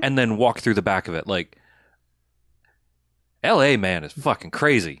and then walk through the back of it. Like, LA, man, is fucking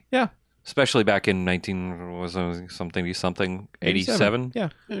crazy. yeah. especially back in 87, Yeah.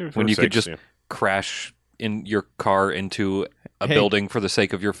 when you could just crash in your car into a building for the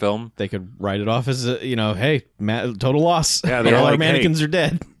sake of your film. They could write it off as hey, total loss. Yeah, they're all like, our mannequins are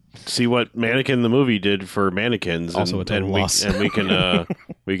dead. see what Mannequin the movie did for mannequins, Also a total loss. and we can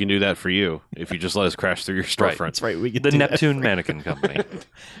we can do that for you if you just let us crash through your storefront. That's right. We get The Neptune Mannequin Company.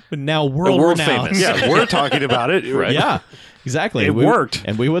 but now world renowned. famous. Yeah, we're talking about it. Right. Yeah, exactly. It worked.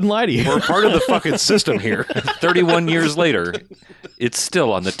 and we wouldn't lie to you. We're part of the fucking system here. 31 years later, it's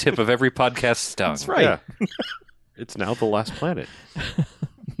still on the tip of every podcast's tongue. That's right. Yeah. It's now The Last Planet.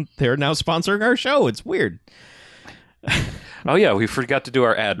 They're now sponsoring our show. It's weird. Oh, yeah, we forgot to do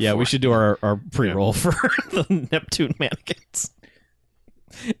our ad. Yeah, for we it. should do our pre-roll for the Neptune mannequins.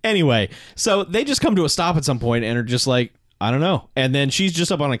 Anyway, so they just come to a stop at some point and are just like, I don't know. And then she's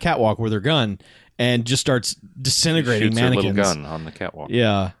just up on a catwalk with her gun and just starts disintegrating Shoots mannequins. her little gun on the catwalk.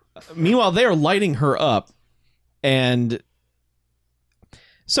 Yeah. Meanwhile, they are lighting her up, and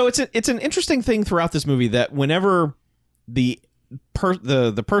so it's an interesting thing throughout this movie that whenever the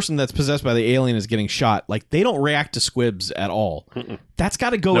person that's possessed by the alien is getting shot, like they don't react to squibs at all. That's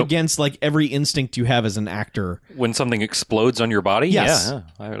got to go Nope. against like every instinct you have as an actor. When something explodes on your body? Yes. Yeah.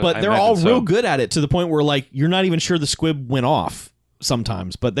 But I they're imagine all so. real good at it to the point where like you're not even sure the squib went off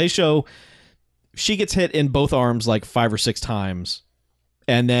sometimes. But they show she gets hit in both arms like 5 or 6 times,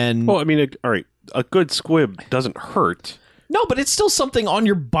 and then Well, I mean, all right, a good squib doesn't hurt. no, but it's still something on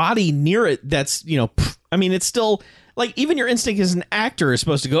your body near it that's I mean, it's still like even your instinct as an actor is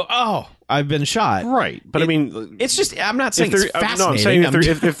supposed to go, oh, I've been shot. Right. But I mean, It's just I'm not if saying it's they're, fascinating. no, I'm saying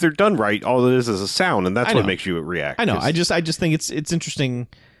I'm- if they're done right, all it is a sound, and that's I what know. makes you react. I know. 'Cause- I just think it's interesting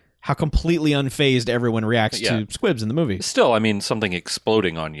how completely unfazed everyone reacts Yeah. to squibs in the movie. Still, I mean, something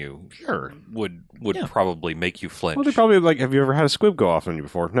exploding on you Sure. would Yeah. probably make you flinch. Well, they're probably like, have you ever had a squib go off on you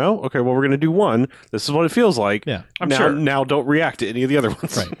before? No? Okay, well, we're going to do one. This is what it feels like. Yeah. I'm now, sure. Now don't react to any of the other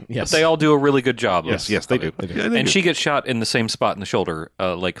ones. Right. Yes. They all do a really good job. Yes, of- yes, they of do. it. Yeah, they And do. she gets shot in the same spot in the shoulder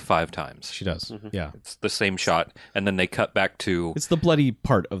like 5 times. She does. Yeah. It's the same shot, and then they cut back to It's the bloody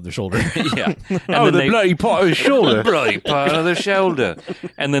part of the shoulder. yeah, and Oh, then the they, bloody part of his shoulder. bloody part of the shoulder,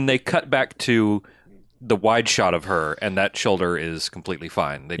 and then they cut back to the wide shot of her, and that shoulder is completely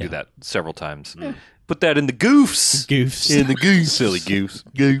fine. They do that several times. Put that in the goofs. Goofs. In the goofs. Silly goose.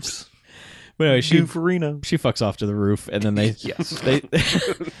 Goofs. But anyway, she Goofarino. fucks off to the roof, and then they Yes. they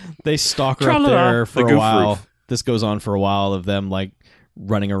they stalk her up Tra-la-la. there for The a goof while. roof. This goes on for a while of them like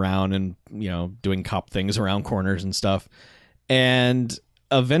running around and doing cop things around corners and stuff, and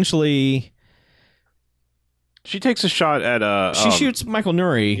eventually She takes a shot at she shoots Michael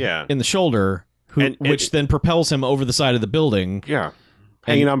Nuri yeah. in the shoulder, And- which then propels him over the side of the building. Yeah.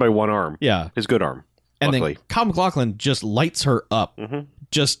 Hanging on by one arm. Yeah, His good arm. and Luckily. then Kyle MacLachlan just lights her up, Mhm.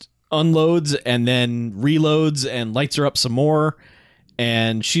 just unloads and then reloads and lights her up some more,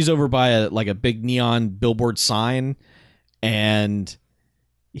 and she's over by a big neon billboard sign, and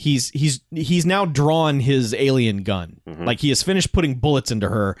he's now drawn his alien gun. Like he has finished putting bullets into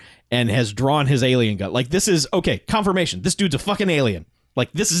her and has drawn his alien gun. Like this is okay, confirmation. This dude's a fucking alien.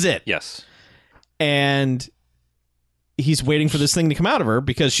 Like this is it. Yes. And he's waiting for this thing to come out of her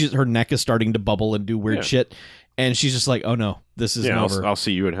because her neck is starting to bubble and do weird Yeah. shit, and she's just like, oh no, this isn't Yeah, over. I'll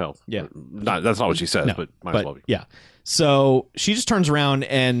see you in hell. Yeah. That's not what she says, No, but might as well be. yeah. So she just turns around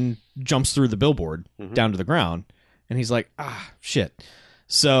and jumps through the billboard down to the ground, and he's like, ah, shit.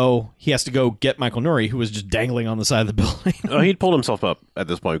 So he has to go get Michael Nuri, who was just dangling on the side of the building. Oh, he'd pulled himself up at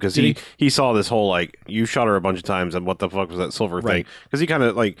this point because Did he saw this whole like you shot her a bunch of times and what the fuck was that silver Right. thing? Because he kind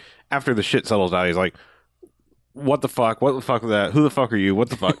of like after the shit settles down, he's like, "What the fuck? What the fuck was that? Who the fuck are you? What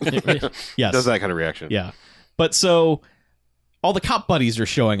the fuck?" Yes. Does that kind of reaction? Yeah. But so all the cop buddies are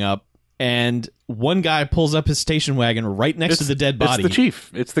showing up, and one guy pulls up his station wagon right next to the dead body. It's the chief.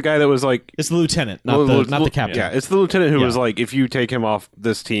 It's the guy that was like. It's the lieutenant, not the captain. Yeah, it's the lieutenant who Yeah. was like, if you take him off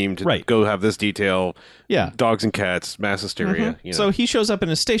this team to Right. go have this detail, Yeah. dogs and cats, mass hysteria. You know. So he shows up in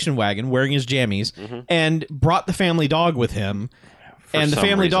a station wagon wearing his jammies and brought the family dog with him. And the some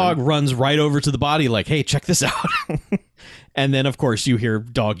family reason. dog runs right over to the body like, hey, check this out. And then, of course, you hear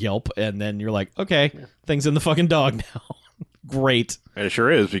dog yelp. And then you're like, okay, thing's in the fucking dog now. Great. And it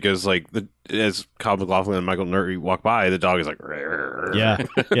sure is because like as Kyle MacLachlan and Michael Nuri walk by, the dog is like, "Rrrr." Yeah.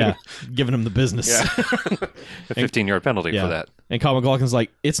 Yeah. Giving him the business. Yeah. A 15-yard penalty Yeah. for that. And Kyle MacLachlan's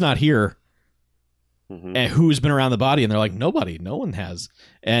like, it's not here. Mhm. And who's been around the body? And they're like, nobody. No one has.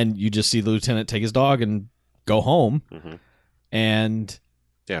 And you just see the lieutenant take his dog and go home. Mhm. And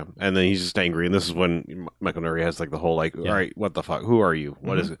Yeah, and then he's just angry, and this is when Michael Nuri has like the whole like, Yeah. all right, what the fuck? Who are you?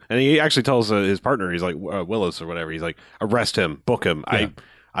 What is it? And he actually tells his partner, he's like Willis or whatever. He's like, arrest him, book him. Yeah.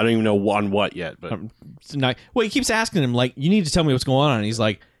 I don't even know on what yet, but It's not, well, he keeps asking him, like, you need to tell me what's going on. And he's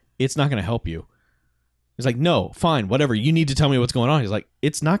like, it's not going to help you. He's like, no, fine, whatever. You need to tell me what's going on. He's like,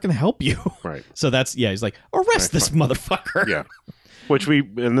 it's not going to help you. right. So that's, he's like, arrest this motherfucker. Yeah.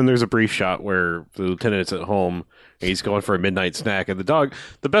 And then there's a brief shot where the lieutenant's at home and he's going for a midnight snack. And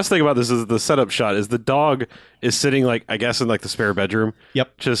the best thing about this is the setup shot is the dog is sitting, like, I guess in like the spare bedroom.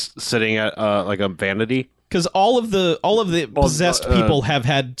 Yep. Just sitting at like a vanity. Because all of the possessed people have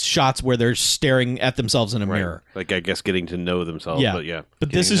had shots where they're staring at themselves in a mirror. Like, I guess getting to know themselves. Yeah. But yeah.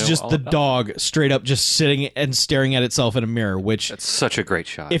 But this is just the dog straight up just sitting and staring at itself in a mirror, which That's such a great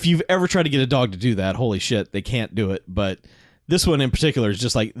shot. if you've ever tried to get a dog to do that, holy shit, they can't do it. But this one in particular is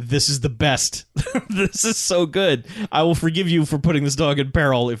just like, this is the best. This is so good. I will forgive you for putting this dog in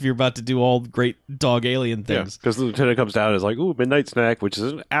peril if you're about to do all great dog alien Yeah, things. because the lieutenant comes down and is like, "Ooh, midnight snack," which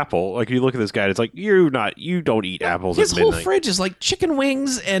is an apple. Like, you look at this guy, and it's like, you don't eat apples His at whole midnight. fridge is like chicken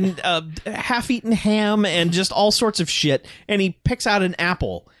wings and half-eaten ham and just all sorts of shit. And he picks out an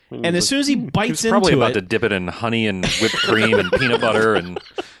apple. And as soon as he bites He's probably into about it, to dip it in honey and whipped cream and peanut butter and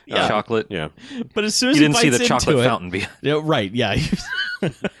chocolate. Yeah, but as soon as You he didn't bites see the into chocolate it, fountain behind. Yeah, right, yeah.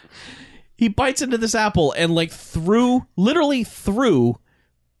 He bites into this apple and like literally through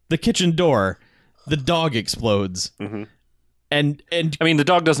the kitchen door, the dog explodes. Mhm. And I mean, the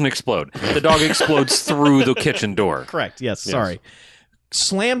dog doesn't explode. The dog explodes through the kitchen door. correct, yes, sorry.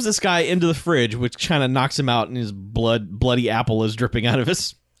 Slams this guy into the fridge, which kind of knocks him out, and his bloody apple is dripping out of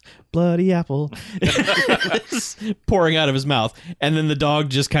his bloody apple, It's pouring out of his mouth, and then the dog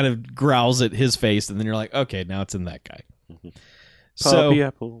just kind of growls at his face, and then you're like, okay, now it's in that guy. So puppy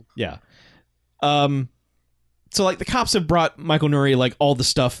apple. yeah, so like the cops have brought Michael Nuri like all the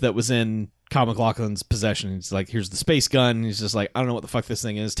stuff that was in Kyle MacLachlan's possession. He's like, here's the space gun. And he's just like, I don't know what the fuck this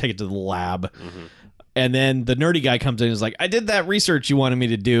thing is. Take it to the lab. Mm-hmm. And then the nerdy guy comes in and is like, I did that research you wanted me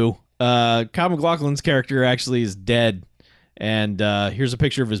to do. Kyle MacLachlan's character actually is dead. And here's a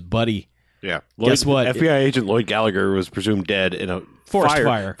picture of his buddy. Yeah. Guess what? FBI agent Lloyd Gallagher was presumed dead in a Forest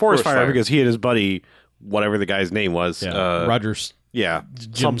fire because he and his buddy, whatever the guy's name was, Rogers. yeah,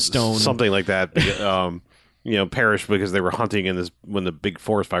 Jim Stone. something like that. Perished because they were hunting in this when the big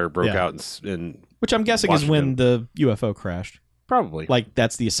forest fire broke Yeah. out in Which I'm guessing is when the UFO crashed. probably Like,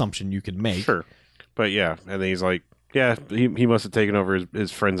 that's the assumption you could make. sure, but yeah, and then he's like, yeah, he must have taken over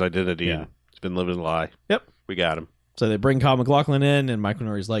his friend's identity Yeah. and he's been living a lie. Yep. We got him. So they bring Kyle MacLachlan in, and Michael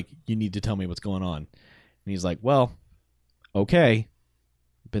Nuri's like, you need to tell me what's going on. And he's like, well, okay.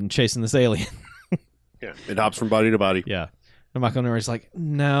 Been chasing this alien. Yeah, it hops from body to body. Yeah. And Michael Nuri's like,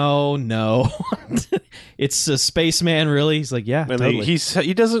 no. It's a spaceman, really? He's like, yeah, And totally.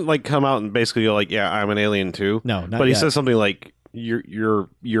 he doesn't like come out and basically go like, yeah, I'm an alien too. No, not but he yet. says something like your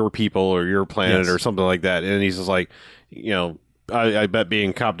people or your planet Yes. or something like that, and he's just like, I bet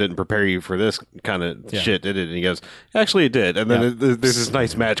being cop didn't prepare you for this kind of Yeah. shit, did it? And he goes, actually, it did. And then Yeah. there's this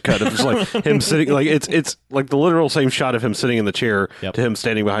nice match cut of just like him sitting, like it's like the literal same shot of him sitting in the chair Yep. to him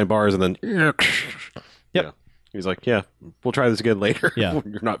standing behind bars, and then Yep. Yeah. He's like, yeah, we'll try this again later. Yeah.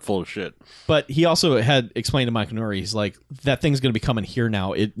 You're not full of shit. But he also had explained to Michael Nuri, he's like, that thing's going to be coming here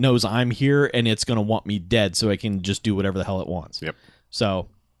now. It knows I'm here, and it's going to want me dead, so it can just do whatever the hell it wants. Yep. So,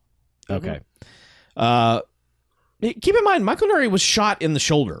 okay. Keep in mind, Michael Nuri was shot in the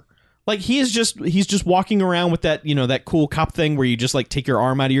shoulder. Like, he's just walking around with that, that cool cop thing where you just, like, take your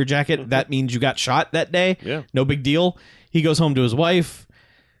arm out of your jacket. That means you got shot that day. Yeah. No big deal. He goes home to his wife.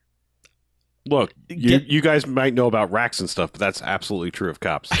 Look, you guys might know about racks and stuff, but that's absolutely true of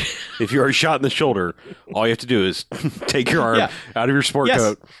cops. If you are shot in the shoulder, all you have to do is take your arm Yeah. out of your sport Yes.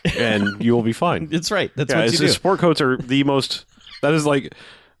 coat, and you will be fine. That's right. That's what you do. Sport coats are the most. That is like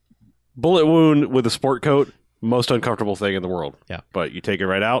bullet wound with a sport coat, most uncomfortable thing in the world. Yeah. But you take it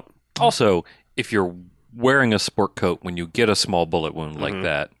right out. Also, if you're wearing a sport coat when you get a small bullet wound Mm-hmm. like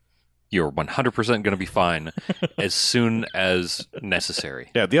that, you're 100% going to be fine as soon as necessary.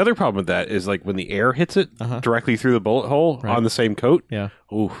 Yeah. The other problem with that is like when the air hits it Uh-huh. directly through the bullet hole Right. on the same coat. Yeah.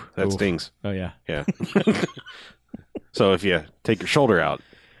 Ooh, that Oof. stings. Oh, yeah. Yeah. So if you take your shoulder out,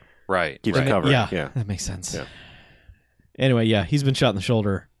 Right. keeps right. it covered. Yeah, Yeah. that makes sense. Yeah. Anyway, yeah, he's been shot in the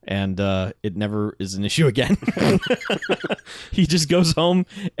shoulder, and it never is an issue again. He just goes home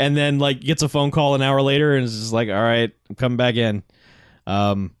and then like gets a phone call an hour later and is just like, "All right, I'm coming back in,"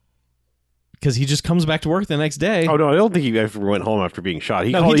 because he just comes back to work the next day. Oh no, I don't think he ever went home after being shot.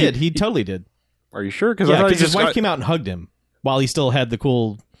 no, he did. He totally did. Are you sure? Because Yeah, I thought he because his just wife got- came out and hugged him while he still had the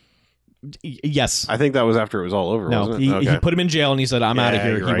cool. Yes. I think that was after it was all over. No, wasn't it? he Okay. put him in jail and he said, "I'm out of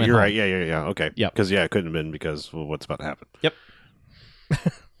here." You're He right. went You're home. right. Yeah. Okay. Yep. Because it couldn't have been because what's about to happen.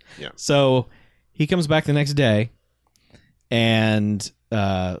 So he comes back the next day, and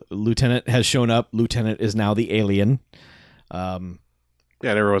Lieutenant has shown up. Lieutenant is now the alien. Yeah,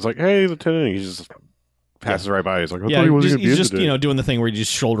 and everyone's like, "Hey, Lieutenant!" And he just passes right by. He's like, "I thought Yeah, he wasn't he's going just to be in today." doing the thing where you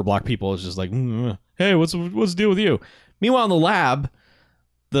just shoulder block people. It's just like, hey, what's the deal with you? Meanwhile, in the lab,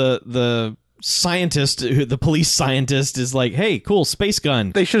 the scientist, the police scientist, is like, hey, cool, space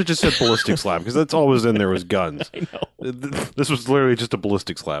gun. They should have just said ballistics lab because that's all was in there was guns. I know. This was literally just a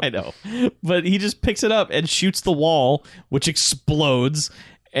ballistics lab. I know. But he just picks it up and shoots the wall, which explodes,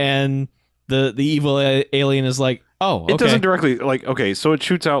 and the evil alien is like, oh, okay. It doesn't directly so it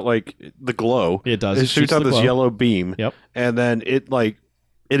shoots out like the glow. It does. It shoots out the this glow. yellow beam. Yep. And then it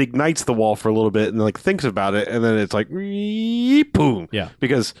ignites the wall for a little bit and like thinks about it, and then it's like boom. Yeah.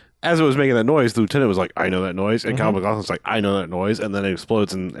 Because as it was making that noise, the lieutenant was like, "I know that noise," and Mm-hmm. Kyle MacLachlan's like, "I know that noise," and then it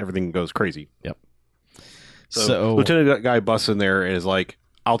explodes and everything goes crazy. Yep. So Lieutenant guy busts in there and is like,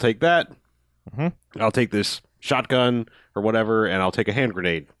 "I'll take that. Mm-hmm. I'll take this shotgun or whatever, and I'll take a hand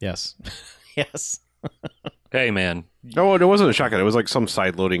grenade." Yes. Yes. Hey, man. No, it wasn't a shotgun. It was like some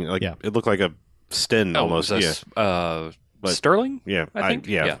side loading. Like Yeah. it looked like a Sten almost. But- Sterling? Yeah, I think?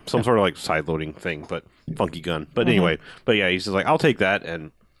 yeah, Yeah. some sort of like side loading thing, but funky gun. But Mm-hmm. anyway, he's just like, "I'll take that."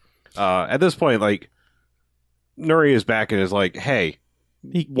 And at this point, like Nuri is back and is like, "Hey,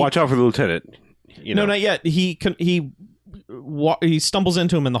 watch out for the lieutenant." You know, No, not yet. He stumbles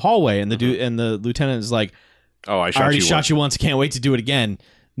into him in the hallway, and the lieutenant is like, oh, I I already you shot once. you once. Can't wait to do it again.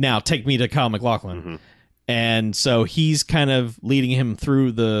 Now take me to Kyle MacLachlan. Mhm. And so he's kind of leading him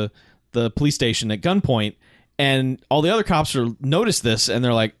through the police station at gunpoint, and all the other cops notice this, and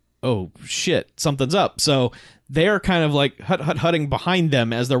they're like, "Oh shit, something's up." So they're kind of like hutting behind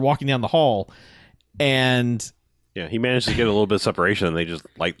them as they're walking down the hall, and Yeah, he managed to get a little bit of separation, and they just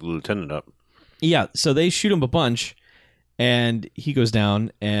light the lieutenant up. yeah, so they shoot him a bunch, and he goes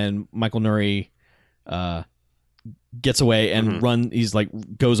down, and Michael Nuri gets away and he's like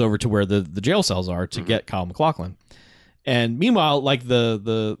goes over to where the jail cells are to get Kyle MacLachlan. And meanwhile, like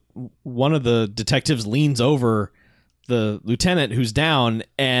the one of the detectives leans over the lieutenant who's down,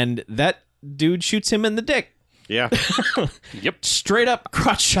 and that dude shoots him in the dick. Yeah, Yep. Straight up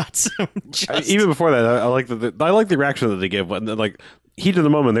crotch shots. Just- even before that, I like the reaction that they give when like heat of the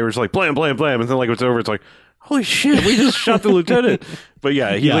moment. They were just like blam, blam, blam, and then like it's over. It's like, holy shit, we just shot the lieutenant. But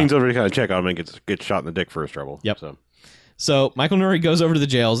yeah, he Yeah. leans over to kind of check on him and gets shot in the dick for his trouble. Yep. So So Michael Nuri goes over to the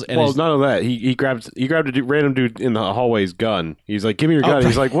jails, and well, is- none of that. He grabbed a random dude in the hallway's gun. He's like, "Give me your gun."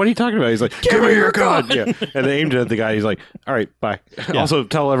 He's like, "What are you talking about?" He's like, "Give me your gun!" Yeah, and they aimed it at the guy. He's like, "All right, bye." Also,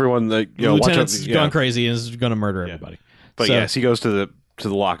 tell everyone that the watch out. lieutenant's gone crazy and is going to murder everybody. But So- yes, he goes to the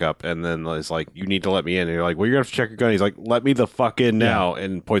lockup, and then it's like, "You need to let me in." And you're like, "Well, you're gonna have to check your gun." He's like, "Let me the fuck in now,"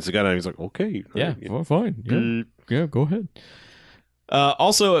 and points the gun at him. He's like, "Okay, Yeah, all right." fine. Yeah, go ahead.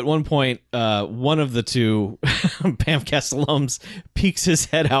 Also, at one point, one of the two Pamcast alums peeks his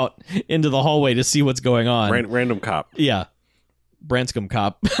head out into the hallway to see what's going on. Random cop. Yeah. Branscombe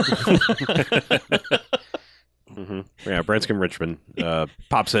cop. Yeah, Branscombe Richmond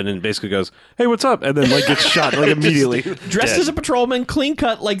pops in and basically goes, "Hey, what's up?" And then like gets shot like immediately. Dressed as a patrolman, clean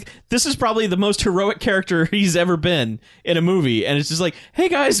cut. Like, this is probably the most heroic character he's ever been in a movie. And it's just like, hey,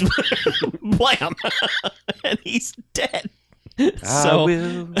 guys, blam. And he's dead. So,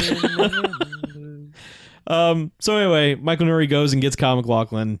 so anyway, Michael Nuri goes and gets Kyle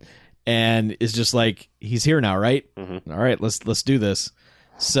MacLachlan and is just like, he's here now, right? Mm-hmm. All right, let's do this.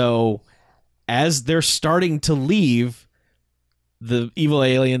 So as they're starting to leave, the evil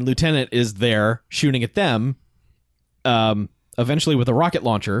alien lieutenant is there shooting at them, eventually with a rocket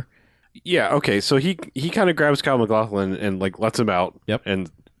launcher. Yeah, okay. So he kind of grabs Kyle MacLachlan and like lets him out. Yep.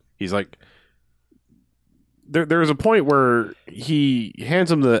 And he's like, there's a point where he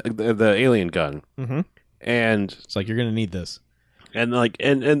hands him the alien gun, Mm-hmm. and It's like, you're going to need this. like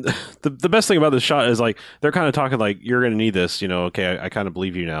and the best thing about this shot is like they're kind of talking like, "You're gonna need this," okay, I kind of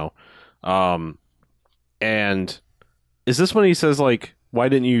believe you now. And is this when he says like, "Why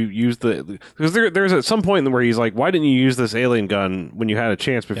didn't you use the?" Because there's at some point where he's like, "Why didn't you use this alien gun when you had a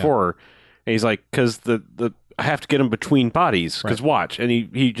chance before?" And he's like, "Because the I have to get him between bodies. Because watch," and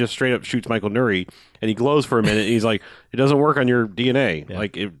he just straight up shoots Michael Nuri, and he glows for a minute. And he's like, "It doesn't work on your DNA. Yeah.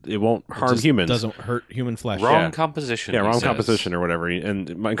 Like it won't harm Just humans. doesn't hurt human flesh. Wrong Yeah. composition. Yeah, he wrong says. composition or whatever."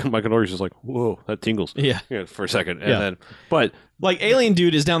 And Michael Nuri's just like, "Whoa, that tingles." Yeah. For a second, and Yeah. then but Like, alien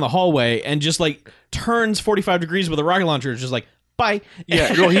dude is down the hallway and just like turns 45 degrees with a rocket launcher. It's just like, bye.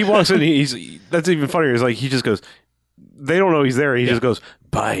 yeah, well, he walks in. That's even funnier. Is like he just goes. They don't know he's there. He just goes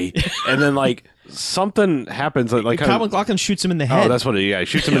bye, and then like something happens. Like Kyle MacLachlan shoots him in the head. oh, that's what it. Yeah, he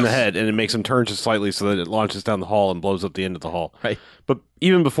shoots him in the head, and it makes him turn just slightly so that it launches down the hall and blows up the end of the hall. Right. But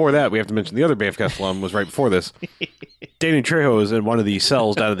even before that, we have to mention the other Bamfcast alum was right before this. Danny Trejo is in one of these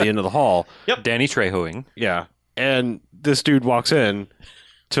cells down at the end of the hall. Danny Trejoing. Yeah. And this dude walks in,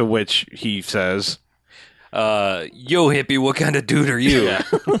 to which he says, yo, hippie, what kind of dude are you? Yeah.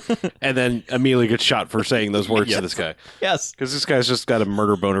 And then immediately gets shot for saying those words to this guy. Yes. Because this guy's just got a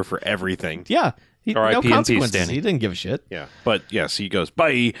murder boner for everything. Yeah. No R.I.P. in peace, consequences. Danny. He didn't give a shit. Yeah. But yes, he goes,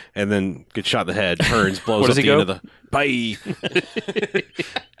 bye, and then gets shot in the head, turns, blows What up does the he end go? of the bye.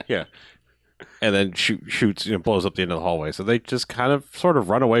 Yeah. And then shoots, blows up the end of the hallway. So they just kind of sort of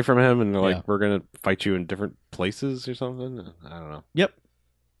run away from him and they're like, Yeah. we're going to fight you in different places or something. I don't know. Yep.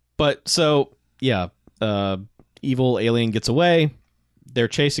 But so, yeah, evil alien gets away. They're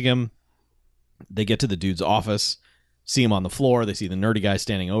chasing him. They get to the dude's office, see him on the floor. They see the nerdy guy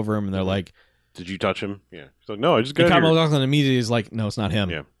standing over him, and they're like, Did you touch him? Yeah. He's like, no, I just and got Kyle here. MacLachlan immediately is like, no, it's not him.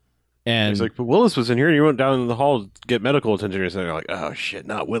 Yeah. And He's like, but Willis was in here and you went down in the hall to get medical attention. And they're like, oh, shit,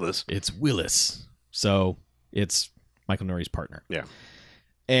 not Willis. it's Willis. So it's Michael Nuri's partner. Yeah.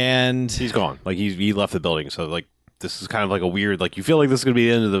 And He's gone. Like, he left the building. So, like, this is kind of like a weird, like, you feel like this is going to be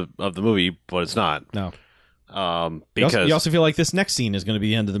the end of the movie, but it's not. no. Because You also feel like this next scene is going to be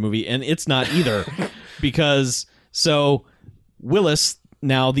the end of the movie, and it's not either. Because, so, Willis,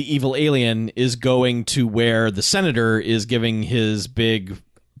 now the evil alien, is going to where the senator is giving his big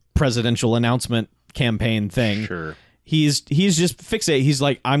presidential announcement campaign thing. Sure. He's just fixated. He's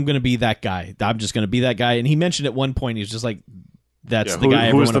like, I'm going to be that guy. I'm just going to be that guy. And he mentioned at one point, he's just like, that's Yeah, the guy.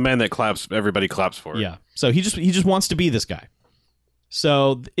 who is everyone the man that claps? Everybody claps for. Yeah. So he just wants to be this guy.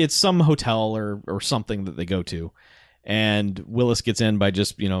 So it's some hotel or something that they go to, and Willis gets in by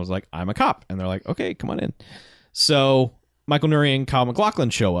just is like, I'm a cop, and they're like, okay, come on in. So Michael Nuri and Kyle MacLachlan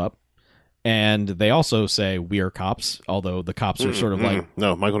show up, and they also say, we are cops, although the cops are sort of like,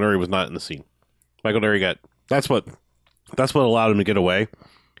 no, Michael Nuri was not in the scene. Michael Nuri that's what allowed him to get away,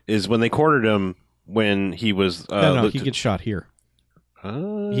 is when they cornered him when he was no, he gets shot here.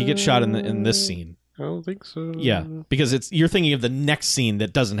 He gets shot in this scene. I don't think so. Yeah, because you're thinking of the next scene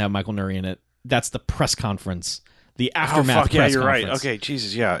that doesn't have Michael Nuri in it. That's the press conference, the aftermath. Oh fuck yeah, press you're right. conference. Okay,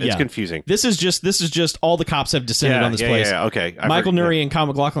 Jesus, yeah, it's Yeah. confusing. This is just all the cops have descended on this place. Yeah, okay. Michael Nuri and Kyle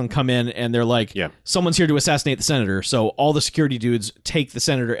MacLachlan come in and they're like, Yeah. someone's here to assassinate the senator. So all the security dudes take the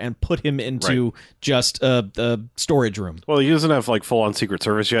senator and put him into just a storage room. Well, he doesn't have like full on Secret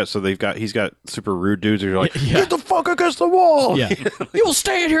Service yet, so he's got super rude dudes who are like, Yeah. get the fuck against the wall. Yeah, you will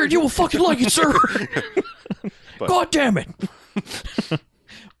stay in here and you will fucking like it, sir. God damn it.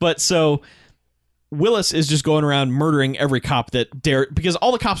 But so Willis is just going around murdering every cop that dare, because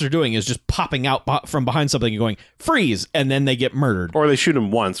all the cops are doing is just popping out from behind something and going, freeze, and then they get murdered. Or they shoot him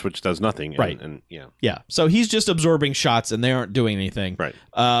once, which does nothing. Right. And yeah. Yeah. So he's just absorbing shots and they aren't doing anything. Right.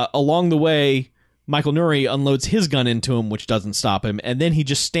 Along the way, Michael Nuri unloads his gun into him, which doesn't stop him. And then he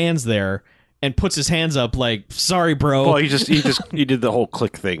just stands there and puts his hands up like, sorry, bro. Well, he did the whole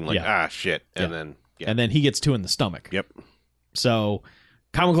click thing, like, Yeah. shit. And then, And then he gets two in the stomach. Yep. So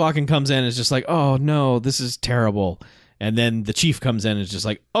Kyle MacLachlan comes in and is just like, oh, no, this is terrible. And then the chief comes in and is just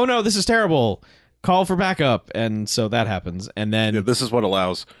like, oh, no, this is terrible. Call for backup. And so that happens. And then... Yeah, this is what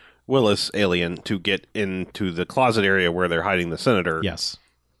allows Willis, alien, to get into the closet area where they're hiding the senator. Yes.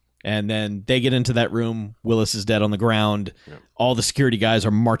 And then they get into that room. Willis is dead on the ground. Yeah. All the security guys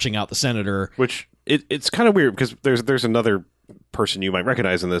are marching out the senator. Which, it's kind of weird because there's another person you might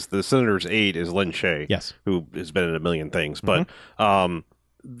recognize in this. The senator's aide is Lin Shaye. Yes. Who has been in a million things. But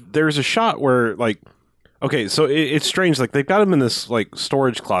there's a shot where, like, okay, so it's strange. Like, they've got him in this, like,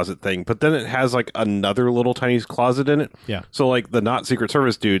 storage closet thing, but then it has, like, another little tiny closet in it. Yeah. So, like, the not Secret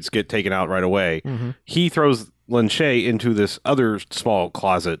Service dudes get taken out right away. Mm-hmm. He throws Lin Shaye into this other small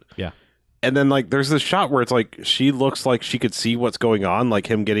closet. Yeah. And then, like, there's this shot where it's like she looks like she could see what's going on, like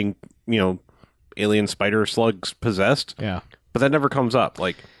him getting, alien spider slugs possessed. Yeah. But that never comes up.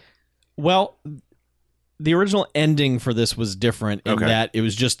 Like, Well, the original ending for this was different in Okay. that it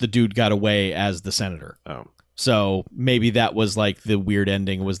was just the dude got away as the senator. oh. So maybe that was like the weird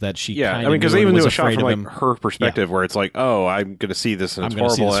ending was that she Yeah, kind I mean, because they even was do a shot afraid from of like him. her perspective, where it's like, "Oh, I'm going to see this and I'm it's gonna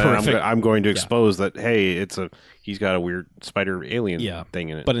see horrible, this and horrific- I'm going to Yeah. expose that. Hey, he's got a weird spider alien Yeah. thing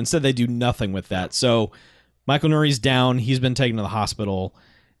in it." But instead they do nothing with that. So Michael Nuri's down, he's been taken to the hospital,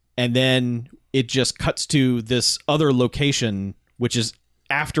 and then it just cuts to this other location, which is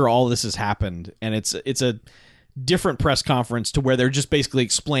after all this has happened, and it's a different press conference to where they're just basically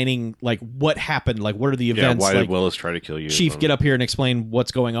explaining like what happened, like what are the yeah, events. why like, did Willis try to kill you? Chief, get up here and explain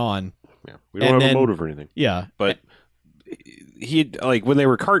what's going on. Yeah, we don't and have then- a motive or anything. Yeah, But he like when they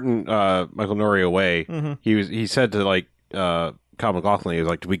were carting Michael Nuri away, Mhm. he said to like Kyle MacLachlan, he was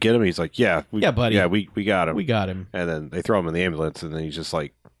like, "Did we get him?" He's like, "Yeah, Yeah, buddy. yeah, we got him." we got him. And then they throw him in the ambulance, and then he's just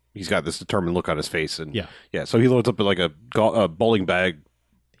like, he's got this determined look on his face, and Yeah. So he loads up like a bowling bag.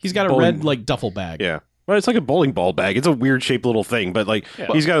 He's got a red like duffel bag. Yeah. Well, it's like a bowling ball bag. It's a weird shaped little thing, but like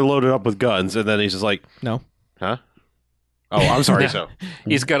he's got it loaded up with guns, and then he's just like, No. huh? Oh, I'm sorry. So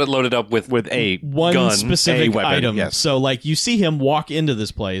He's got it loaded up with a one gun, specific a weapon, item. yes. So like you see him walk into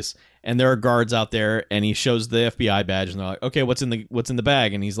this place, and there are guards out there, and he shows the FBI badge, and they're like, "Okay, what's in the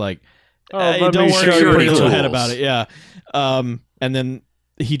bag?" And he's like, let "Don't me worry, show you're you pretty the cool head tools." about it." Yeah. And then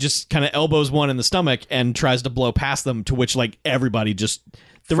he just kind of elbows one in the stomach and tries to blow past them. To which like everybody just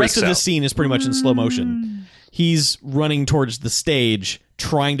the rest of Freaks this out. scene is pretty much in slow motion. He's running towards the stage,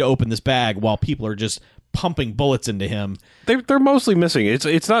 trying to open this bag, while people are just pumping bullets into him. they're mostly missing. It's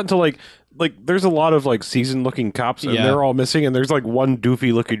not until like there's a lot of like seasoned looking cops, and Yeah. they're all missing, and there's like one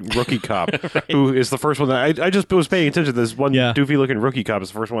doofy looking rookie cop who is the first one that I just was paying attention to. This one Yeah. doofy looking rookie cop is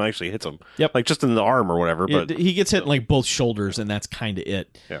the first one that actually hits him. Yep. Like just in the arm or whatever. But He gets hit in like both shoulders, and that's kind of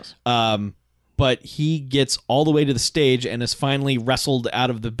it. yes. But he gets all the way to the stage and has finally wrestled out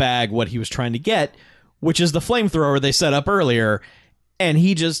of the bag what he was trying to get, which is the flamethrower they set up earlier, and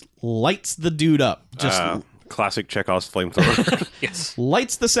he just lights the dude up. Just Classic Chekhov's flamethrower. yes.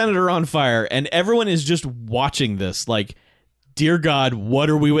 lights the senator on fire, and everyone is just watching this like, dear God, what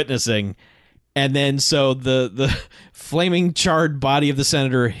are we witnessing? And then so the flaming charred body of the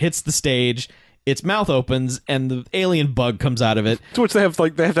senator hits the stage, its mouth opens, and the alien bug comes out of it. To which they have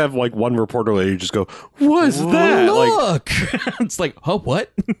to have like one reporter lady just go, "What's that?" Like, Look! It's like, oh,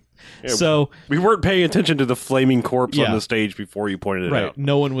 what? So we weren't paying attention to the flaming corpse Yeah. on the stage before you pointed it right, out.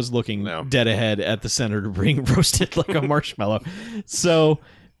 no one was looking No. dead ahead at the senator being roasted like a marshmallow. So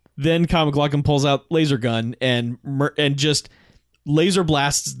then Kyle MacLachlan pulls out laser gun and just laser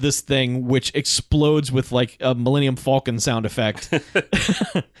blasts this thing, which explodes with like a Millennium Falcon sound effect.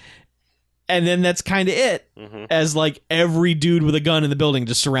 And then that's kind of it, as like every dude with a gun in the building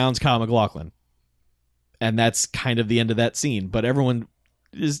just surrounds Kyle MacLachlan. And that's kind of the end of that scene. But everyone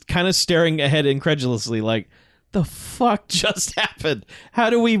is kind of staring ahead incredulously like, the fuck just happened? How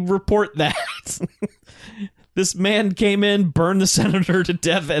do we report that? This man came in, burned the senator to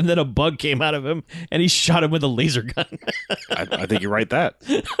death, and then a bug came out of him, and he shot him with a laser gun. I think you're right. That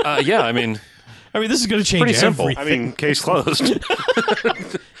Yeah, I mean, This is going to change Pretty simple. everything. I mean, case closed.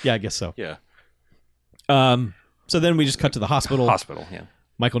 Yeah, I guess so. Yeah. So then we just cut to the hospital. hospital, yeah.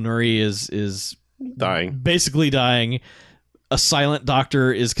 Michael Nuri is Dying. basically dying. A silent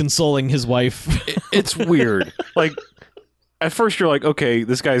doctor is consoling his wife. It's weird. Like at first you're like, okay,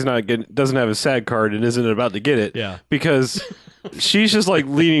 this guy's doesn't have a SAG card and isn't about to get it. Yeah. Because she's just like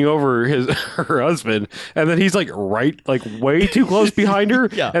leaning over her husband, and then he's like way too close behind her.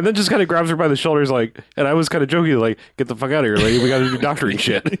 Yeah. And then just kind of grabs her by the shoulders, like, and I was kind of joking, like, get the fuck out of here, lady. We got to do doctoring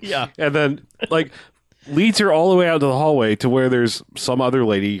shit. Yeah. And then like leads her all the way out to the hallway to where there's some other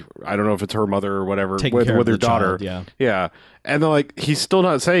lady. I don't know if it's her mother or whatever, Taking with care of her the daughter. child, yeah. Yeah. And then like he's still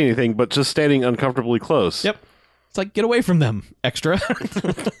not saying anything, but just standing uncomfortably close. Yep. It's like, get away from them, extra.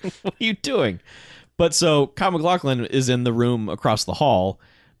 What are you doing? But so Kyle MacLachlan is in the room across the hall,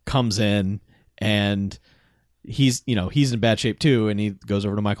 comes in, and he's in bad shape too, and he goes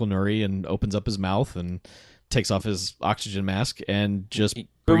over to Michael Nuri and opens up his mouth and takes off his oxygen mask and just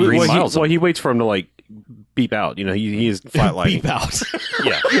But Green well, miles he waits for him to like beep out. You know, he is flatlining. beep out.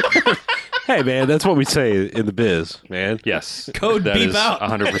 Yeah. Hey man, that's what we say in the biz, man. Yes. Code That beep is out.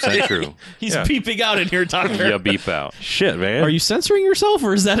 100% true. He's Yeah. beeping out in here, doctor. Yeah, beep out. Shit, man. Are you censoring yourself,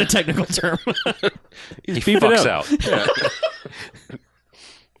 or is that a technical term? He Beep it fucks out. out.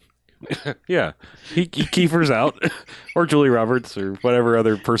 Yeah, he Kiefer's out, or Julie Roberts, or whatever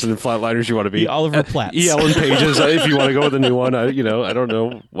other person in Flatliners you want to be. The Oliver Platts. Ellen Pages, if you want to go with a new one. I don't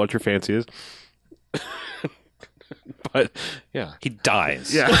know what your fancy is. But yeah, He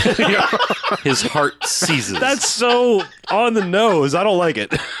dies. yeah, His heart seizes. that's so on the nose. I don't like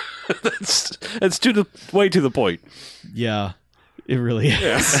it. That's way to the point. Yeah, it really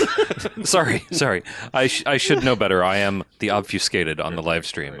is. Sorry. I should know better. I am the obfuscated on the live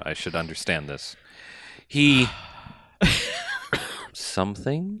stream. I should understand this. He... Some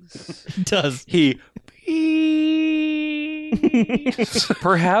things? He does. He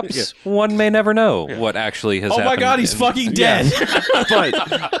Perhaps one may never know what actually has Oh happened. my God, he's in- fucking dead.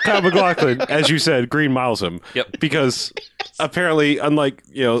 But Kyle MacLachlan, as you said, Green Miles him. Yep. Because apparently, unlike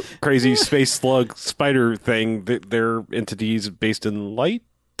crazy space slug spider thing, they're entities based in light.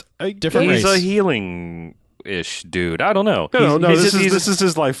 Different He's race. a healing-ish dude. I don't know. No. He's- This is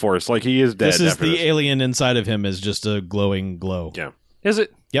his life force. Like he is dead. This is after the this. alien inside of him is just a glowing glow. Yeah. Is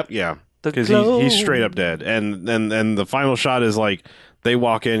it? Yeah. The Because glow. he's straight up dead, and the final shot is like they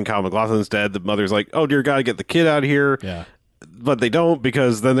walk in, Kyle MacLachlan's dead. The mother's like, "Oh dear God, get the kid out of here!" Yeah. but they don't,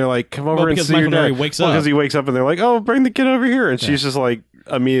 because then they're like, come over and because see Michael your dad. Nouri wakes up. Because he wakes up and they're like, oh, bring the kid over here. And she's just like,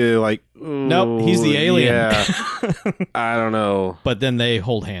 immediately like, Nope, he's the alien. Yeah. I don't know. But then they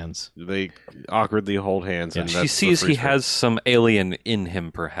hold hands. They awkwardly hold hands. Yeah. And She that's sees the he first has some alien in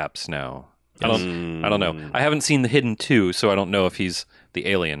him, perhaps now. I don't know. Mm. I haven't seen The Hidden 2, so I don't know if he's the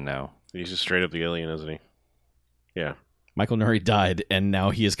alien now. He's just straight up the alien, isn't he? Yeah. Michael Nouri died, and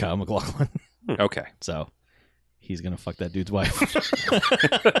now he is Kyle MacLachlan. Okay. So he's going to fuck that dude's wife.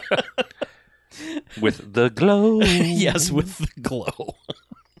 With the glow. Yes, with the glow.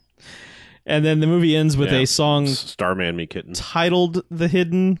 And then the movie ends with a song Starman Me Kitten. titled The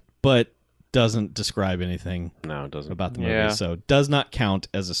Hidden, but doesn't describe anything No, it doesn't. about the movie. Yeah. So does not count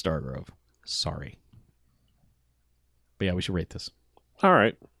as a Stargrove. Sorry. But yeah, we should rate this. All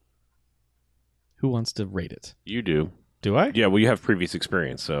right. Who wants to rate it? You do. Do I? Yeah, well, you have previous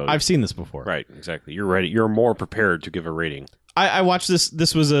experience, so... I've seen this before. Right, exactly. You're ready. You're more prepared to give a rating. I watched this.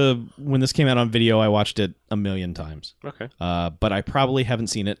 This was when this came out on video, I watched it a million times. Okay. But I probably haven't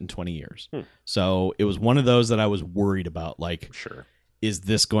seen it in 20 years. So it was one of those that I was worried about. Like, Sure. is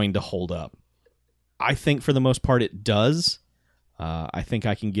this going to hold up? I think for the most part it does. I think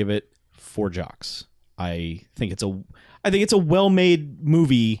I can give it 4 jocks. I think it's a well-made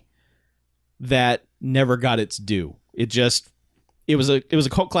movie that never got its due. It was a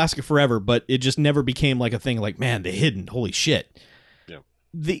cult classic forever, but it just never became like a thing like, man, The Hidden, holy shit.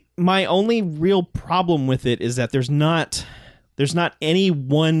 Yeah. My only real problem with it is that there's not any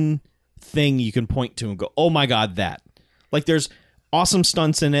one thing you can point to and go, oh my god, that. Like, there's awesome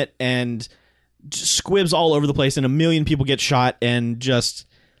stunts in it and just squibs all over the place and a million people get shot, and just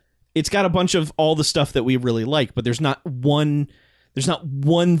it's got a bunch of all the stuff that we really like, but there's not one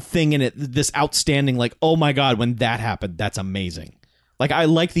thing in it this outstanding, like, oh my god, when that happened, that's amazing. Like, I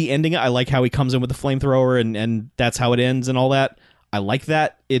like the ending. I like how he comes in with the flamethrower and that's how it ends and all that. I like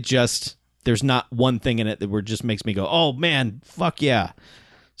that. It just, there's not one thing in it that just makes me go, oh man, fuck yeah.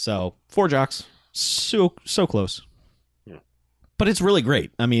 So 4 jocks, so close. Yeah. But it's really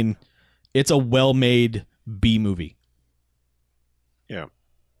great. I mean, it's a well-made B movie. Yeah.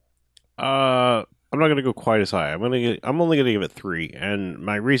 I'm not going to go quite as high. I'm only going to give it 3, and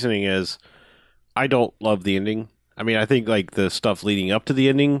my reasoning is I don't love the ending. I mean, I think like the stuff leading up to the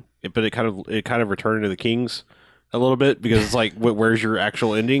ending, but it kind of returned to the Kings a little bit, because it's like, where's your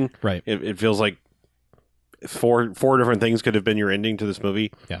actual ending? Right. It feels like four different things could have been your ending to this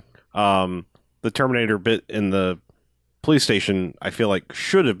movie. Yeah. The Terminator bit in the police station, I feel like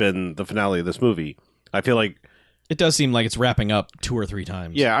should have been the finale of this movie. I feel like it does seem like it's wrapping up 2 or 3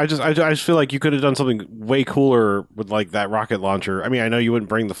 times. Yeah, I just feel like you could have done something way cooler with like that rocket launcher. I mean, I know you wouldn't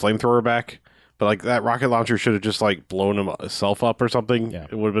bring the flamethrower back, but like that rocket launcher should have just like blown himself up or something. Yeah.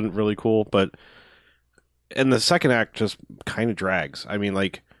 It would have been really cool. But and the second act just kind of drags. I mean,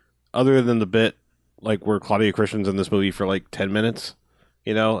 like, other than the bit like where Claudia Christian's in this movie for like 10 minutes,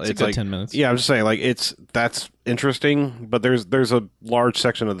 you know, It's a good like 10 minutes. Yeah, I'm just saying, like, that's interesting, but there's a large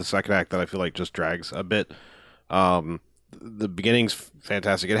section of the second act that I feel like just drags a bit. The beginning's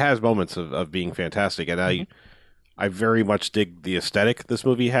fantastic. It has moments of being fantastic, and I very much dig the aesthetic this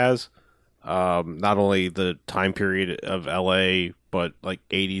movie has. Not only the time period of LA, but like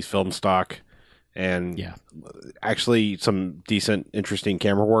 80s film stock, and actually some decent, interesting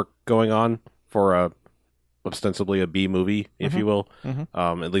camera work going on for ostensibly a B movie, if you will,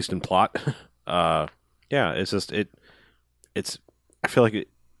 at least in plot. It's just it's. I feel like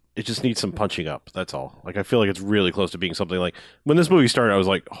it just needs some punching up. That's all. Like, I feel like it's really close to being something like, when this movie started, I was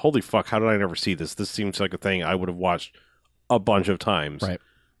like, holy fuck, how did I never see this? This seems like a thing I would have watched a bunch of times. Right.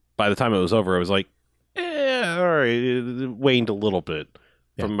 By the time it was over, I was like, all right, it waned a little bit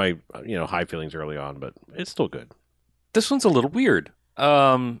from my high feelings early on, but it's still good. This one's a little weird.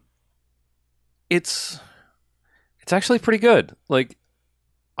 It's actually pretty good. Like,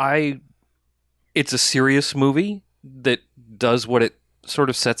 it's a serious movie that does what it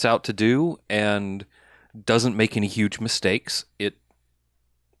sort of sets out to do and doesn't make any huge mistakes. It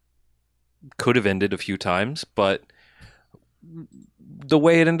could have ended a few times, but the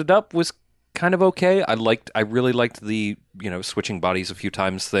way it ended up was kind of okay. I really liked the, switching bodies a few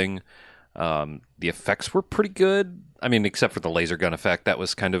times thing. The effects were pretty good. I mean, except for the laser gun effect, that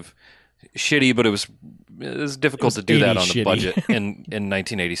was kind of shitty, but it was difficult to do that on a budget in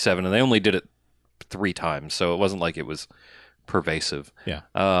 1987, and they only did it 3 times, so it wasn't like it was pervasive. Yeah.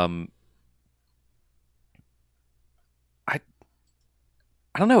 I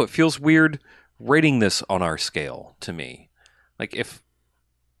don't know. It feels weird rating this on our scale to me. Like, if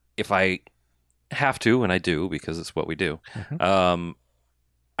I have to, and I do because it's what we do, I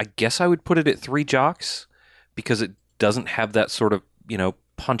guess I would put it at 3 jocks, because it doesn't have that sort of,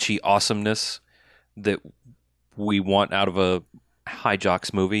 punchy awesomeness that we want out of a High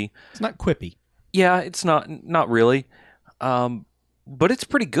Jocks movie. It's not quippy. Yeah, it's not really. But it's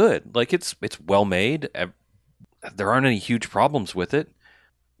pretty good. Like, it's well made. There aren't any huge problems with it.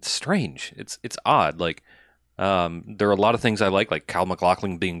 It's strange. It's odd. Like, there are a lot of things I like Kyle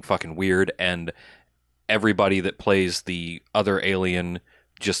MacLachlan being fucking weird, and everybody that plays the other alien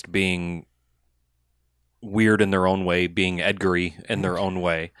just being weird in their own way, being Edgar-y in their own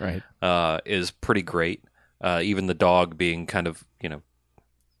way, Right. is pretty great. Even the dog being kind of,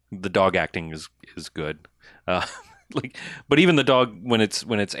 the dog acting is good. But even the dog, when it's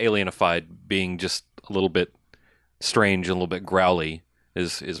alienified, being just a little bit strange and a little bit growly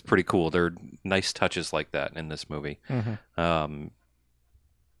is pretty cool. There are nice touches like that in this movie. Mm-hmm.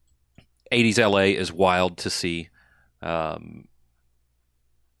 80s LA is wild to see.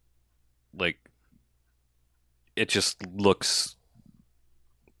 It just looks.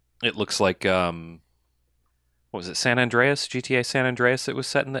 It looks like what was it? San Andreas, GTA San Andreas. It was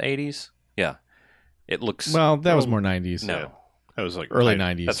set in the 80s. Yeah, it looks. Well, that was more 90s. No, Yeah. That was like Early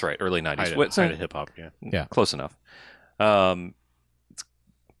height- 90s. that's right, early 90s. height of hip hop. Yeah. Yeah. Close enough.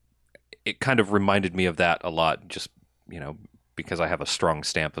 It kind of reminded me of that a lot, just because I have a strong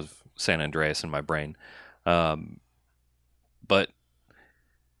stamp of San Andreas in my brain. But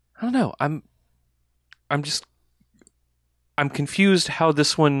I don't know. I'm confused how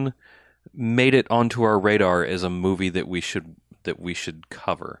this one made it onto our radar as a movie that we should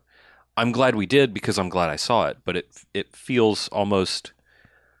cover. I'm glad we did because I'm glad I saw it, but it feels almost,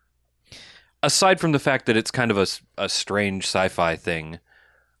 aside from the fact that it's kind of a strange sci-fi thing,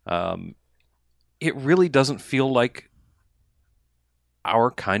 it really doesn't feel like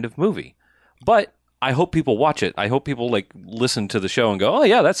our kind of movie. But I hope people watch it. I hope people listen to the show and go, "Oh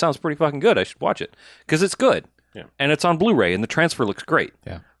yeah, that sounds pretty fucking good. I should watch it," because it's good. Yeah. And it's on Blu-ray, and the transfer looks great.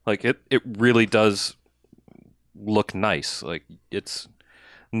 Yeah. Like it really does look nice. Like it's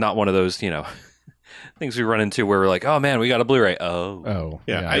not one of those, things we run into where we're like, "Oh man, we got a Blu-ray." Oh.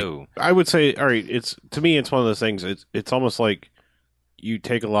 Yeah. I would say, all right, to me it's one of those things. It's almost like you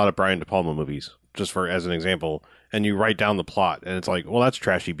take a lot of Brian De Palma movies, just as an example, and you write down the plot, and it's like, well, that's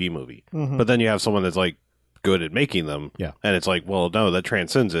trashy B movie. Mhm. But then you have someone that's like good at making them, Yeah. and it's like, well, no, that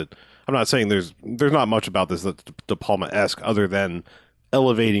transcends it. I'm not saying there's not much about this that's De Palma-esque other than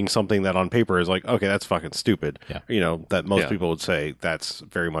elevating something that on paper is like, okay, that's fucking stupid. Yeah. That most Yeah. people would say that's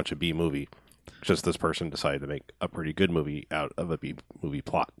very much a B movie. Just this person decided to make a pretty good movie out of a B movie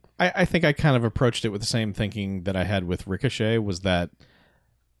plot. I think I kind of approached it with the same thinking that I had with Ricochet, was that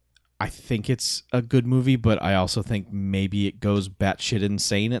I think it's a good movie, but I also think maybe it goes batshit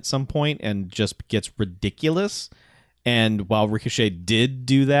insane at some point and just gets ridiculous. And while Ricochet did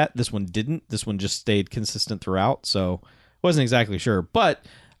do that, this one didn't. This one just stayed consistent throughout, so wasn't exactly sure. But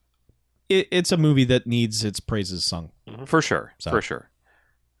it's a movie that needs its praises sung. For sure. So. For sure.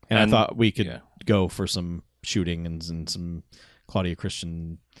 And And- I thought we could yeah. go for some shooting and some Claudia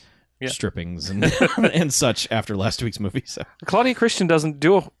Christian Yeah. strippings and and such after last week's movie. So Claudia Christian doesn't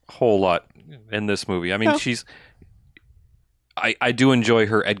do a whole lot in this movie. I mean, No. I do enjoy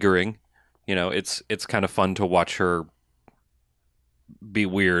her Edgaring. It's kind of fun to watch her be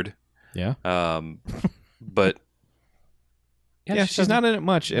weird. yeah, But yeah, she's not in it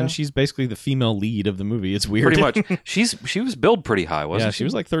much, and Yeah. she's basically the female lead of the movie. It's weird. pretty much. She was billed pretty high, wasn't Yeah, she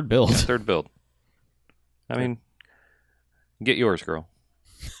was like third build. Yeah, third build. I mean, get yours, girl.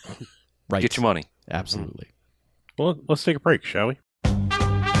 Right. Get your money. Absolutely. Well, let's take a break, shall we?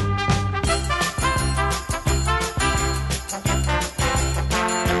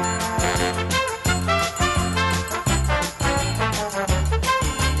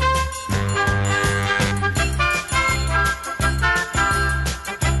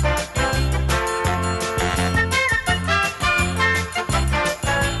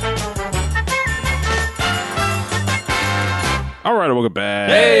 All right, welcome back.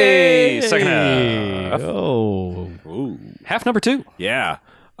 Hey, second half. Oh, Ooh. Half number 2. Yeah.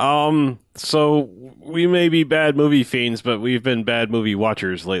 So we may be bad movie fiends, but we've been bad movie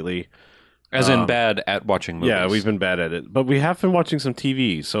watchers lately. As in bad at watching movies. Yeah, we've been bad at it, but we have been watching some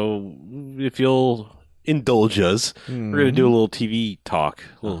TV. So if you'll indulge us, we're going to do a little TV talk,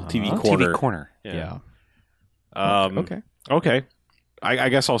 a little TV corner. TV corner. yeah. Okay. Okay. I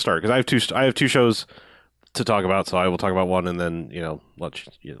guess I'll start because I have two shows to talk about, so I will talk about one and then let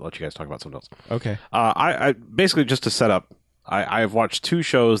you guys talk about something else. Okay. I basically, just to set up, I have watched two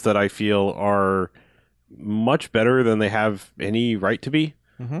shows that I feel are much better than they have any right to be.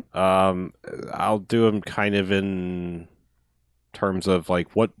 Mhm. I'll do them kind of in terms of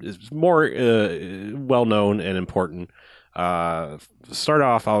like what is more well known and important. Start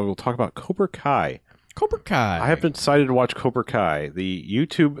off, I will talk about Cobra Kai. Cobra Kai. I have decided to watch Cobra Kai, the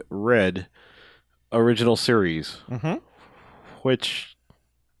YouTube Red original series, which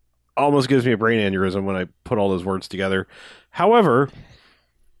almost gives me a brain aneurysm when I put all those words together. However,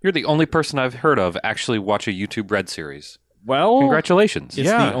 You're the only person I've heard of actually watch a YouTube Red series. well, Congratulations. It's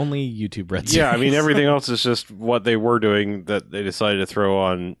yeah. the only YouTube Red series. yeah, I mean everything else is just what they were doing that they decided to throw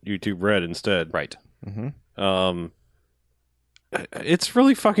on YouTube Red instead. Right. It's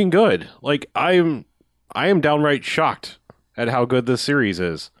really fucking good. Like I am downright shocked at how good this series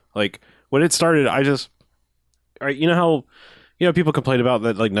is. Like when it started, right, you know how people complain about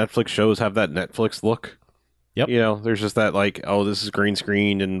that like Netflix shows have that Netflix look. Yep. There's just that like, oh, this is green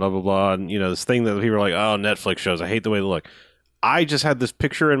screened and blah blah blah, and this thing that people are like, oh, Netflix shows, I hate the way they look. I just had this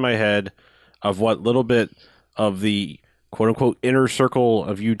picture in my head of what little bit of the quote unquote inner circle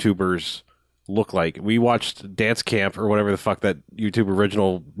of YouTubers look like. We watched Dance Camp or whatever the fuck that YouTube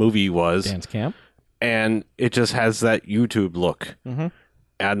original movie was, Dance Camp. and it just has that YouTube look.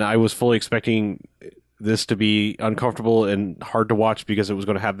 And I was fully expecting this to be uncomfortable and hard to watch because it was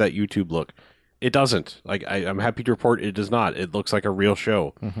going to have that YouTube look. It doesn't. Like I'm happy to report, it does not. It looks like a real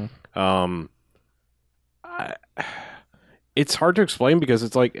show. It's hard to explain because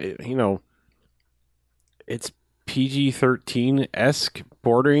it's like it's PG-13-esque,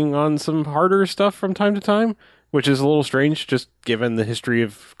 bordering on some harder stuff from time to time, which is a little strange just given the history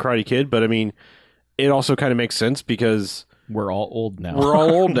of Karate Kid. But I mean, it also kind of makes sense because We're all old now. we're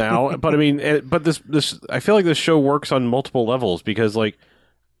all old now. But I mean, but this I feel like this show works on multiple levels because like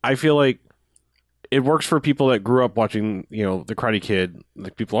I feel like it works for people that grew up watching the Karate Kid,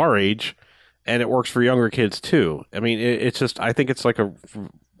 like people our age, and it works for younger kids too. I mean, it's just I think it's like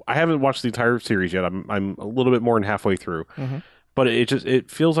I haven't watched the entire series yet. I'm a little bit more than halfway through, but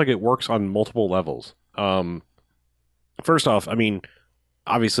it feels like it works on multiple levels. First off, I mean,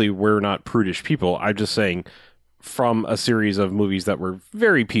 obviously we're not prudish people. I'm just saying, from a series of movies that were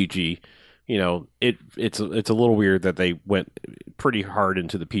very PG, it's a little weird that they went pretty hard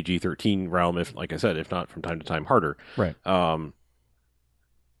into the PG-13 realm. If, like I said, if not from time to time harder, Right.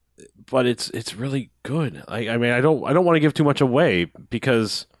 But it's really good. I mean, I don't want to give too much away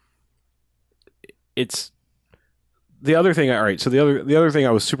because it's the other thing. All right, so the other thing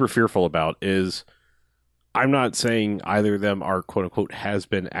I was super fearful about is I'm not saying either of them are quote unquote has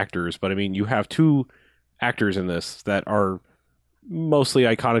been actors, but I mean you have two actors in this that are mostly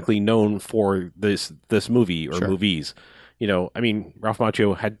iconically known for this movie or movies. I mean, Ralph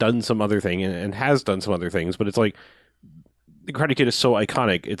Macchio had done some other thing and has done some other things, but it's like the Karate Kid is so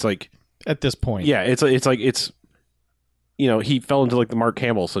iconic. It's like At this point. yeah, it's he fell into like the Mark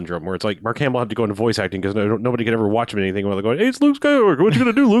Hamill syndrome where it's like Mark Hamill had to go into voice acting because nobody could ever watch him in anything without going, hey, it's Luke Skywalker. What you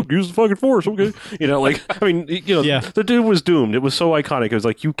gonna do, Luke? Use the fucking Force, okay? I mean, Yeah. The dude was doomed. It was so iconic. It was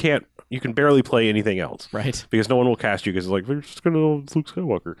like you can barely play anything else, Right. because no one will cast you because it's like they're just gonna know it's Luke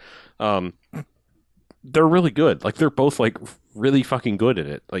Skywalker. They're really good. Like they're both like really fucking good at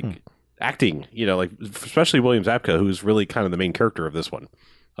it. Like acting, like especially William Zabka, who's really kind of the main character of this one.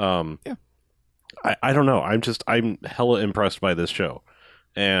 Yeah. I don't know. I'm hella impressed by this show,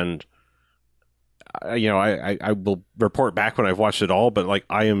 and I will report back when I've watched it all. But like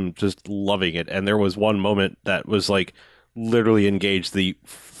I am just loving it. And there was one moment that was like literally engaged the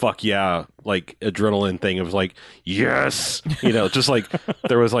fuck yeah like adrenaline thing. It was like yes, just like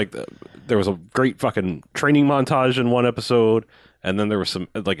there was a great fucking training montage in one episode. And then there was some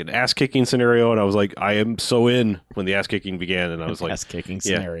like an ass kicking scenario, and I was like, I am so in when the ass kicking began, and I was like, ass kicking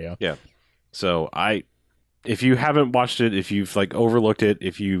scenario. Yeah. So if you haven't watched it, if you've like overlooked it,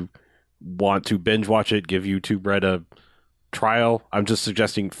 if you want to binge watch it, give YouTube Red a trial, I'm just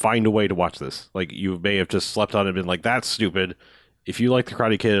suggesting find a way to watch this. Like you may have just slept on it and been like, that's stupid. If you like the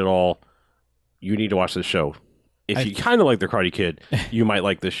Karate Kid at all, you need to watch this show. If you kind of like the Karate Kid, you might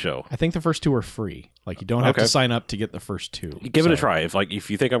like this show. I think the first two are free. Like you don't have to sign up to get the first two. Give it a try. If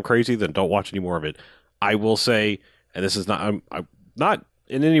you think I'm crazy, then don't watch any more of it. I will say, and this is not I'm not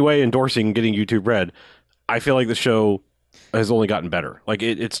in any way endorsing getting YouTube Red. I feel like the show has only gotten better. Like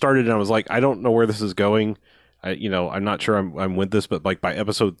it started and I was like, I don't know where this is going. I'm not sure I'm with this, but like by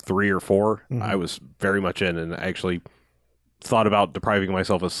episode 3 or 4, I was very much in and actually thought about depriving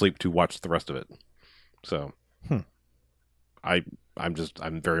myself of sleep to watch the rest of it. So I'm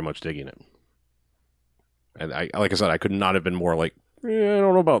very much digging it. And I like I said, I could not have been more like, I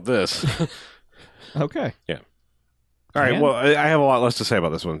don't know about this. Okay. Yeah. All right. Man. Well, I have a lot less to say about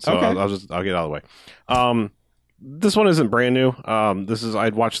this one, so Okay. I'll get out of the way. This one isn't brand new.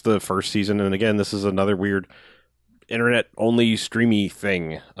 I'd watched the first season, and again, this is another weird. internet only streamy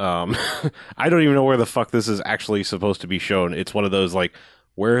thing. I don't even know where the fuck this is actually supposed to be shown. It's one of those like,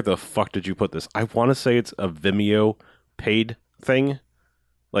 where the fuck did you put this? I want to say it's a Vimeo paid thing.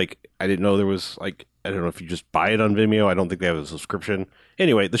 Like, I didn't know there was like, I don't know if you just buy it on Vimeo. I don't think they have a subscription.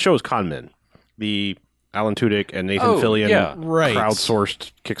 Anyway, the show is Con Men, the Alan Tudyk and Nathan Fillion right.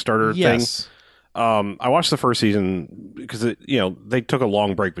 crowdsourced Kickstarter Yes. thing. I watched the first season because they took a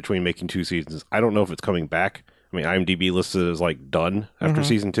long break between making 2 seasons. I don't know if it's coming back. I mean, IMDb listed as like done after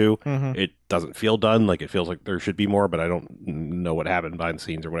season 2. It doesn't feel done. Like, it feels like there should be more, but I don't know what happened behind the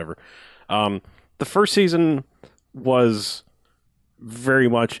scenes or whatever. The first season was very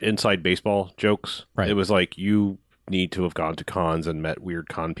much inside baseball jokes. Right. It was like, you need to have gone to cons and met weird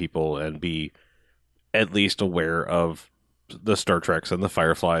con people and be at least aware of the Star Treks and the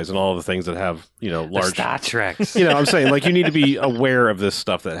Fireflies and all the things that have, large Star Treks. I'm saying, like, you need to be aware of this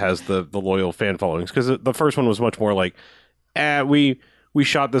stuff that has the loyal fan followings, because the first one was much more like, we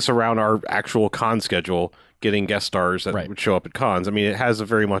shot this around our actual con schedule, getting guest stars that would show up at cons. I mean, it has a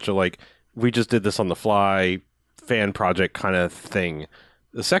very much a like, we just did this on the fly fan project kind of thing.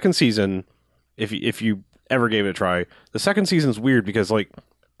 The second season, if you ever gave it a try, the second season's weird because, like,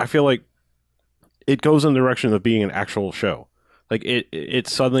 I feel like it goes in the direction of being an actual show. Like, it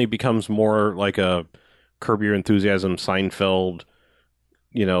suddenly becomes more like a Curb Your Enthusiasm, Seinfeld,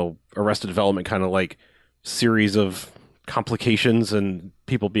 Arrested Development kind of like series of complications and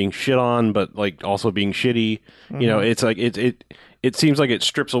people being shit on, but like also being shitty. It's like it seems like it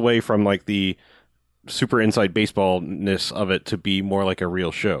strips away from like the super inside baseballness of it to be more like a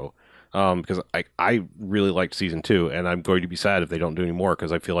real show. Because I really liked season 2, and I'm going to be sad if they don't do any more,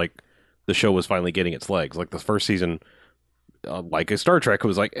 because I feel like the show was finally getting its legs. Like, the first season, like a Star Trek, it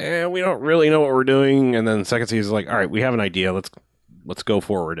was like, we don't really know what we're doing, and then the second season is like, all right, we have an idea, let's go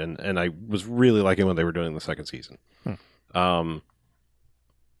forward, and I was really liking what they were doing in the second season.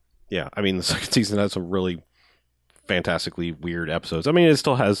 Yeah, I mean, the second season has some really fantastically weird episodes. I mean, it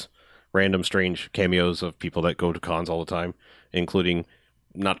still has random strange cameos of people that go to cons all the time, including,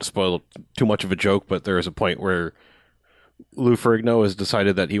 not to spoil too much of a joke, but there is a point where Lou Ferrigno has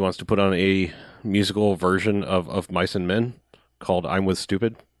decided that he wants to put on a musical version of Mice and Men called "I'm with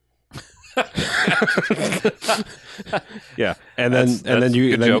Stupid." Yeah, and then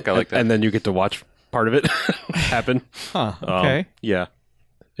you get to watch part of it happen. Huh. Okay. Yeah,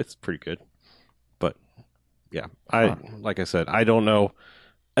 it's pretty good, but yeah, like I said, I don't know.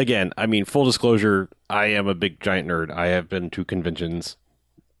 Again, I mean, full disclosure, I am a big giant nerd. I have been to conventions.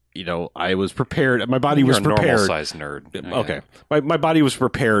 I was prepared. My body was prepared. You're a normal-sized nerd. Okay. My body was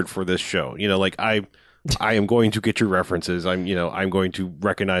prepared for this show. Like, I am going to get your references. I'm going to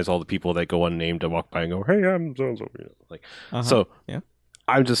recognize all the people that go unnamed and walk by and go, "Hey, I'm so-and-so." So, yeah.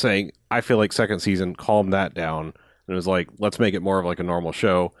 I'm just saying, I feel like second season calmed that down. And it was like, let's make it more of like a normal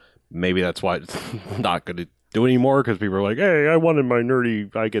show. Maybe that's why it's not going to do anymore, because people are like, "Hey, I wanted my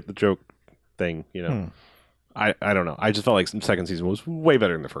nerdy, I get the joke thing," I don't know. I just felt like the second season was way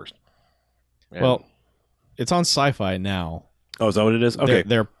better than the first. And, well, it's on Sci-Fi now. Oh, is that what it is? Okay.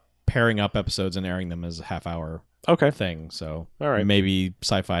 They're pairing up episodes and airing them as a half-hour thing. So all right, maybe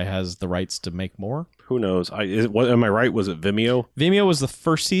Sci-Fi has the rights to make more. Who knows? Am I right? Was it Vimeo? Vimeo was the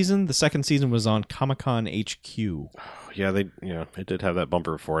first season. The second season was on Comic-Con HQ. Yeah, it did have that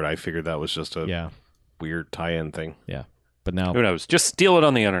bumper for it. I figured that was just a weird tie-in thing. Yeah, but now who knows? Just steal it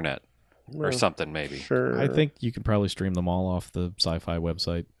on the internet or something, maybe. Sure. I think you can probably stream them all off the Sci-Fi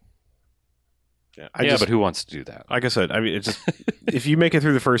website. Yeah, but who wants to do that? Like I said, I mean, it's just if you make it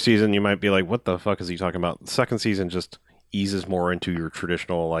through the first season, you might be like, "What the fuck is he talking about?" The second season just eases more into your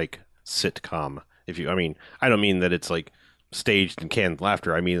traditional like sitcom. I don't mean that it's like staged and canned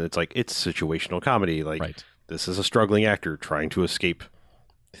laughter. I mean, it's like it's situational comedy. Like, this is a struggling actor trying to escape,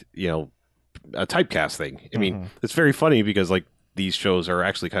 a typecast thing. I mean, it's very funny because like these shows are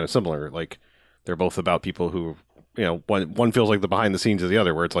actually kind of similar. Like, they're both about people who, one feels like the behind the scenes of the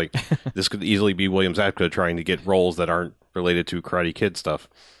other, where it's like this could easily be William Zabka trying to get roles that aren't related to Karate Kid stuff.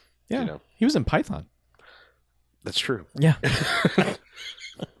 Yeah, he was in Python. That's true. Yeah.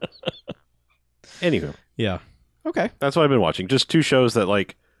 Anywho. Yeah. Okay. That's what I've been watching. Just 2 shows that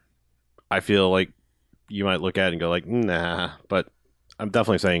like I feel like you might look at and go like, nah. But I'm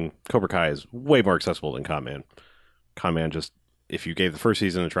definitely saying Cobra Kai is way more accessible than Con Man. Con Man, just if you gave the first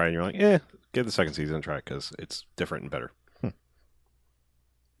season a try and you're like, give the second season a try because it's different and better.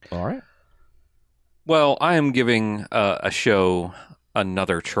 All right. Well, I am giving a show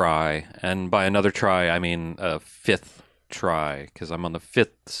another try, and by another try, I mean a 5th try, because I'm on the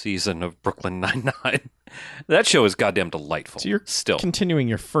 5th season of Brooklyn Nine-Nine. That show is goddamn delightful. So you're still continuing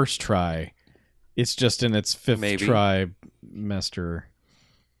your first try It's just in its fifth Maybe. trimester.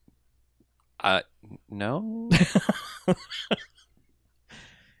 No.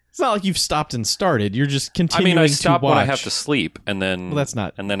 It's not like you've stopped and started. You're just I continuing mean, I to stop watch. when I have to sleep, and then Well, that's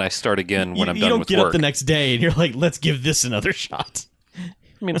not. and then I start again when I'm you done don't with get work. up the next day and you're like, let's give this another shot.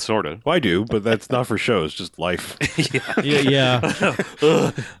 I mean, sort of. Well, I do, but that's not for shows, just life. Yeah.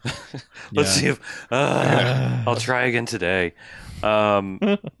 Let's see if I'll try again today.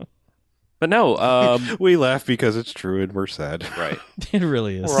 But no, We laugh because it's true and we're sad. right. It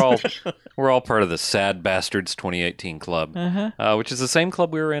really is. We're all part of the Sad Bastards 2018 club, which is the same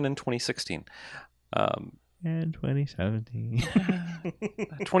club we were in 2016. And 2017.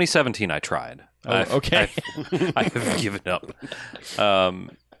 2017, I tried. Okay. I have given up.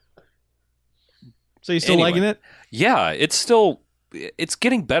 So you still Anyway. liking it? Yeah, it's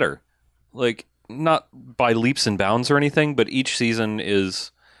getting better. Like, not by leaps and bounds or anything, but each season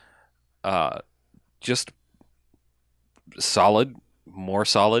is just solid, more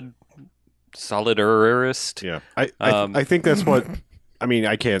solid, soliderist. Yeah, I think that's what. I mean,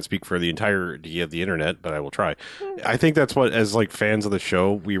 I can't speak for the entirety of the internet, but I will try. I think that's what, as like fans of the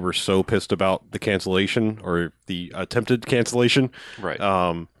show, we were so pissed about the cancellation or the attempted cancellation, Right.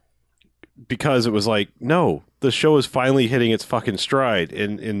 because it was like, no, the show is finally hitting its fucking stride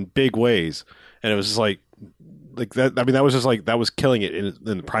in big ways, and it was just like that. I mean, that was just like that was killing it in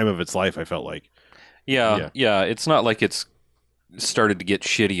the prime of its life. I felt like. Yeah. It's not like it's started to get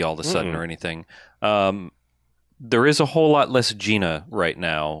shitty all of a sudden or anything. There is a whole lot less Gina right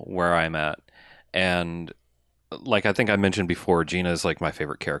now where I'm at. And like I think I mentioned before, Gina is like my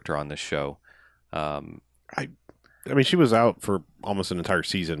favorite character on this show. I mean, she was out for almost an entire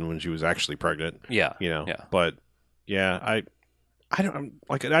season when she was actually pregnant. Yeah. Yeah. Yeah. But yeah, I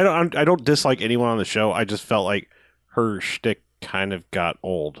don't dislike anyone on the show. I just felt like her shtick kind of got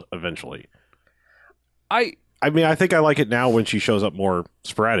old eventually. I mean, I think I like it now when she shows up more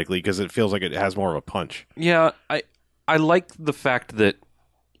sporadically because it feels like it has more of a punch. Yeah, I like the fact that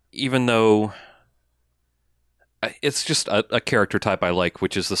even though it's just a character type I like,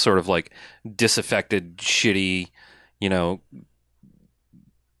 which is the sort of like disaffected, shitty,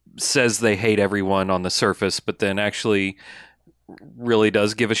 says they hate everyone on the surface, but then actually really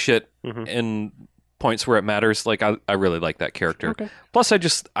does give a shit in points where it matters. Like I really like that character. Okay. Plus, I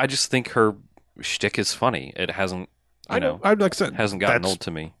just think her shtick is funny. It hasn't, I'd like I said, hasn't gotten that's- old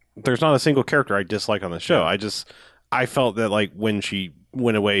to me. There's not a single character I dislike on the show. I felt that like when she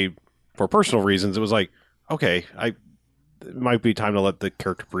went away for personal reasons, it was like, okay, it might be time to let the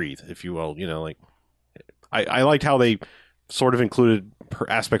character breathe, if you will. Like I liked how they sort of included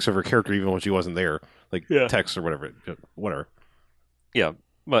aspects of her character even when she wasn't there, like text or whatever. Yeah,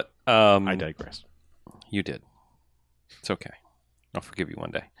 but I digress. You did. It's okay. I'll forgive you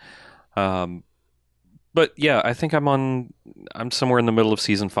one day. But yeah, I think I'm somewhere in the middle of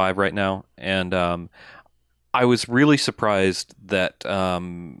season 5 right now, and I was really surprised that I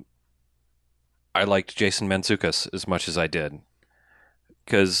liked Jason Mantzoukas as much as I did,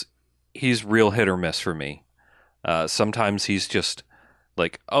 because he's real hit or miss for me. Sometimes he's just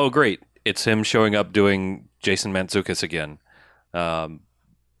like, oh great, it's him showing up doing Jason Mantzoukas again.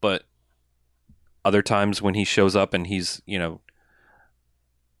 But other times when he shows up and he's,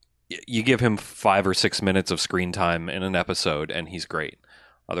 you give him 5 or 6 minutes of screen time in an episode and he's great.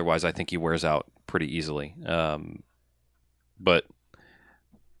 Otherwise, I think he wears out pretty easily. But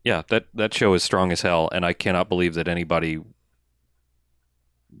yeah, that show is strong as hell, and I cannot believe that anybody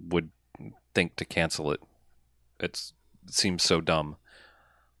would think to cancel it. It seems so dumb.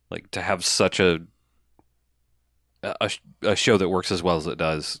 Like, to have such a show that works as well as it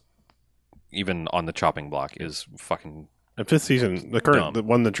does, even on the chopping block, is fucking The 5th season, Dumb. the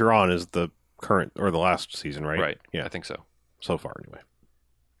one that you're on is the current or the last season, right? right. Yeah. I think so. So far, anyway.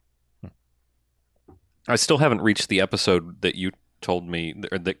 I still haven't reached the episode that you told me,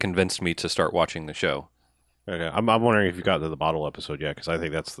 or that convinced me to start watching the show. Okay, I'm wondering if you got to the bottle episode yet, because I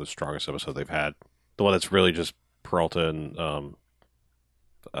think that's the strongest episode they've had. The one that's really just Peralta and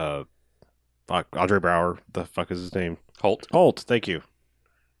Andre Brower. The fuck is his name? Holt. Thank you.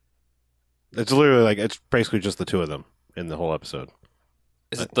 It's literally like it's basically just the two of them in the whole episode.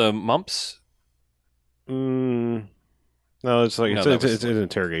 Is it the mumps? No, it's like No, that was- it's an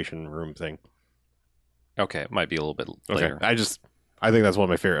interrogation room thing. Okay, it might be a little bit Okay, later. I think that's one of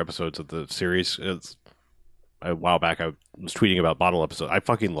my favorite episodes of the series. It's a while back I was tweeting about bottle episodes. I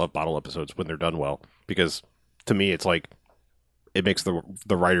fucking love bottle episodes when they're done well, because to me it's like it makes the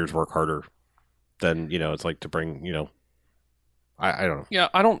writers work harder than it's like to bring I don't know. Yeah,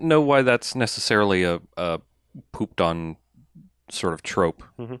 I don't know why that's necessarily a pooped on sort of trope,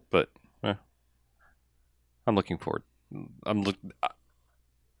 Mhm. but I'm looking forward.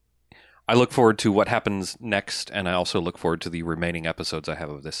 I look forward to what happens next, and I also look forward to the remaining episodes I have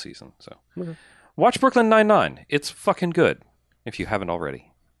of this season. So, watch Brooklyn Nine-Nine. It's fucking good. If you haven't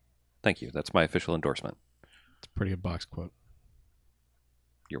already, thank you. That's my official endorsement. It's a pretty good box quote.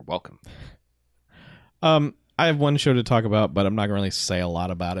 You're welcome. I have one show to talk about, but I'm not going to really say a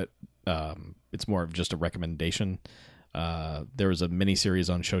lot about it. It's more of just a recommendation. There was a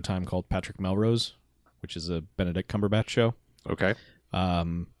miniseries on Showtime called Patrick Melrose, which is a Benedict Cumberbatch show. Okay.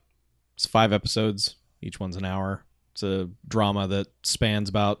 It's 5 episodes. Each one's an hour. It's a drama that spans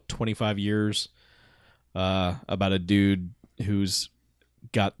about 25 years about a dude who's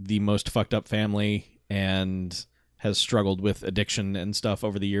got the most fucked up family and has struggled with addiction and stuff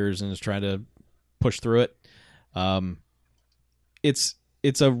over the years and is trying to push through it. It's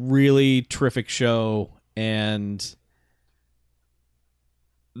a really terrific show, and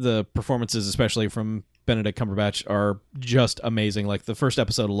the performances, especially from Benedict Cumberbatch, are just amazing. Like, the first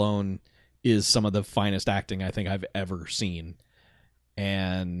episode alone is some of the finest acting I think I've ever seen.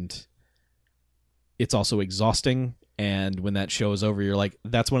 And it's also exhausting. And when that show is over, you're like,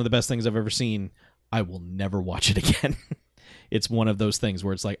 that's one of the best things I've ever seen. I will never watch it again. It's one of those things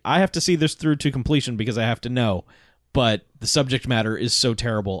where it's like, I have to see this through to completion because I have to know. But the subject matter is so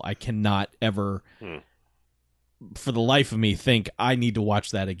terrible, I cannot ever, for the life of me, think I need to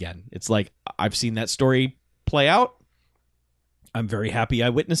watch that again. It's like, I've seen that story play out. I'm very happy I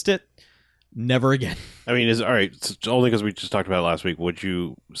witnessed it. Never again. I mean, all right? It's only because we just talked about it last week. Would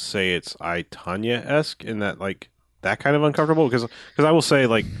you say it's I, Tanya-esque in that, like, that kind of uncomfortable? Because I will say,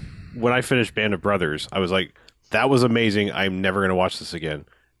 like, when I finished Band of Brothers, I was like, that was amazing. I'm never going to watch this again.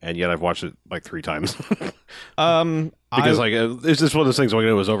 And yet I've watched it like 3 times. Because it's just one of those things when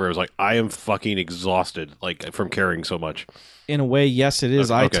it was over, it was like, I am fucking exhausted, like, from carrying so much. In a way, yes, it is.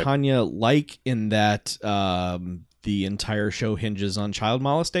 Okay. I, Tanya, like in that the entire show hinges on child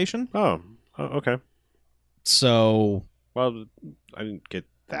molestation. Oh, okay. So, Well, I didn't get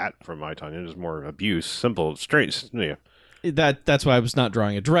that from I, Tanya. Just more abuse, simple, straight. Yeah. that's why I was not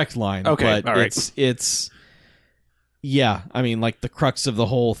drawing a direct line. Okay, but all right. it's yeah. I mean, like, the crux of the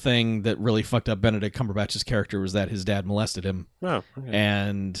whole thing that really fucked up Benedict Cumberbatch's character was that his dad molested him, Oh, okay.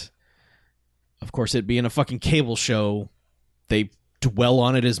 and of course, it being a fucking cable show, they dwell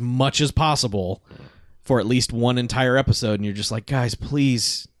on it as much as possible for at least one entire episode, and you're just like, guys,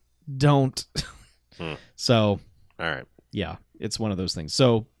 please don't. So, All right. yeah, it's one of those things.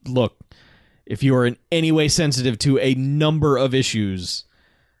 So, look, if you are in any way sensitive to a number of issues,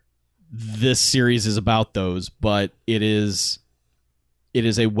 this series is about those, but it is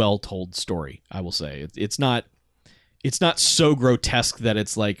a well-told story, I will say. It's not so grotesque that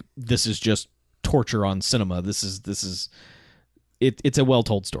it's like, this is just torture on cinema. It's a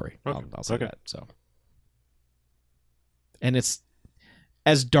well-told story. Okay. I'll say Okay. that. So, and it's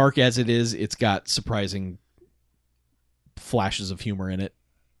as dark as it is, it's got surprising flashes of humor in it.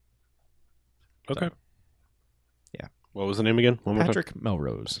 Okay. Yeah. What was the name again? One more time. Patrick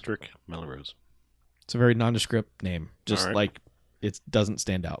Melrose. Patrick Melrose. It's a very nondescript name. Just All right. like, it doesn't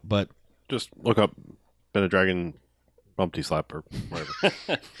stand out. But Just look up Benedragon Bumpty Slap or whatever.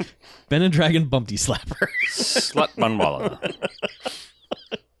 Benedragon Bumpty Slapper. Slut Manwala.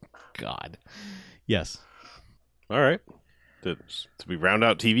 God. Yes. All right. Did we round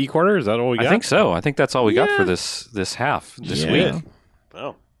out TV corner? Is that all we got? I think so. I think that's all we got for Yeah. this half this Yeah. week.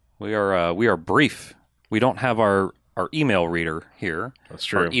 Oh, We are brief. We don't have our email reader here. that's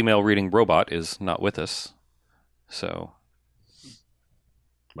true. Our email reading robot is not with us. So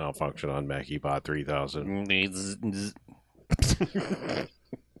Malfunction on MackeyBot 3000.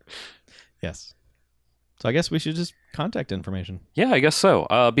 Yes. So I guess we should just contact information. Yeah, I guess so.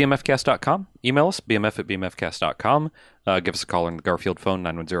 BMFcast.com. Email us, bmf@bmfcast.com. Give us a call on the Garfield phone,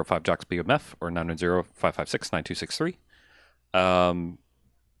 910-5-JOCKS-BMF or 910-556-9263.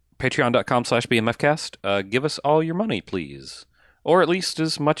 Patreon.com/BMFcast. Give us all your money, please. Or at least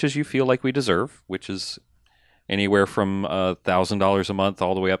as much as you feel like we deserve, which is anywhere from $1,000 a month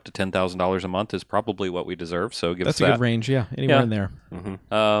all the way up to $10,000 a month is probably what we deserve. So give That's us a that. good range, yeah. Anywhere Yeah. in there.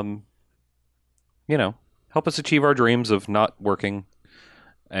 Help us achieve our dreams of not working.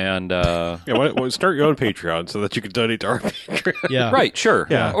 And Yeah, start your own Patreon so that you can donate to our Patreon. Yeah. right, sure.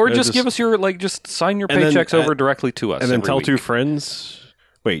 Yeah. Or Just- just give us your just sign your And then, paychecks over directly to us. And then every tell week. 2 friends.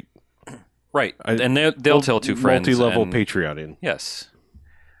 Wait. Right. And they'll tell 2 friends. Multi-level and- Patreoning. Yes.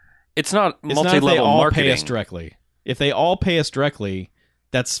 It's not It's not if multi-level they all marketing. pay us directly. If they all pay us directly,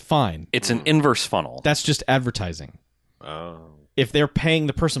 that's fine. It's an inverse funnel. That's just advertising. Oh. If they're paying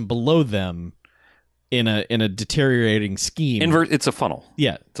the person below them, in a deteriorating scheme. It's a funnel.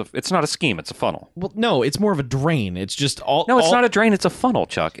 Yeah. It's not a scheme. It's a funnel. Well, no, it's more of a drain. It's just all. No, it's not a drain. It's a funnel,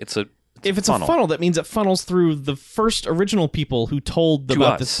 Chuck. If it's a funnel, that means it funnels through the first original people who told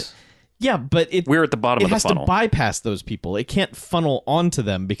about this. Yeah, but we're at the bottom of the funnel. It has to bypass those people. It can't funnel onto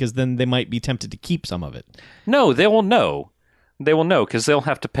them because then they might be tempted to keep some of it. No, they will know. They will know because they'll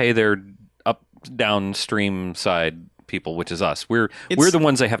have to pay their downstream side people, which is us. We're the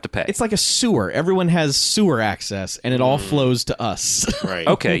ones they have to pay. It's like a sewer. Everyone has sewer access, and it all flows to us. Right.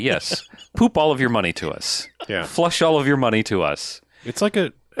 Okay, yes. Poop all of your money to us. Yeah. Flush all of your money to us. It's like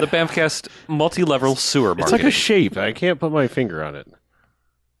the Bamfcast multi-level sewer marketing. It's like a shape. I can't put my finger on it.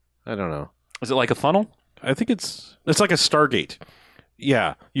 I don't know. Is it like a funnel? I think it's like a Stargate.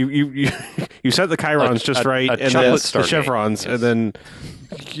 Yeah, you set the chirons just right, and then the chevrons, yes. and then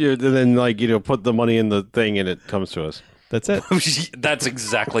put the money in the thing, and it comes to us. That's it. That's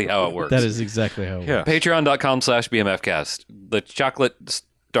exactly how it works. That is exactly how it works. Patreon.com/BMFcast. The chocolate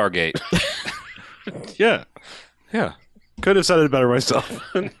Stargate. Yeah. Could have said it better myself.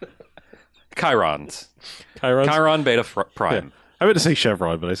 Chirons. Chirons. Chiron Beta Prime. Yeah. I meant to say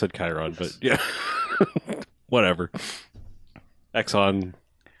Chevron, but I said Chiron. But yeah, whatever. Exxon,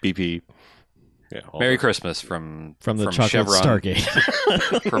 BP. Yeah, Merry Christmas from the chocolate Chevron,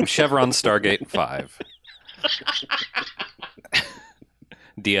 Stargate. from Chevron Stargate 5.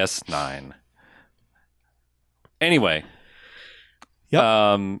 DS9. Anyway.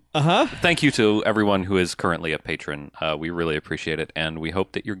 Yep. Thank you to everyone who is currently a patron. We really appreciate it, and we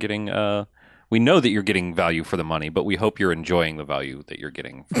hope that you're getting we know that you're getting value for the money, but we hope you're enjoying the value that you're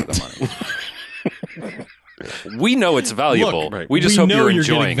getting for the money. We know it's valuable. Look, right. We just hope you're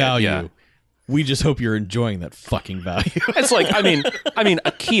enjoying value. it. Yeah. We just hope you're enjoying that fucking value. It's like, I mean,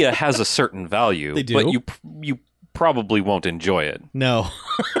 IKEA has a certain value, They do. but you probably won't enjoy it. No.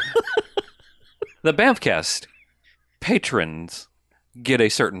 The Bamfcast patrons get a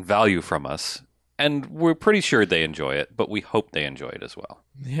certain value from us, and we're pretty sure they enjoy it, but we hope they enjoy it as well.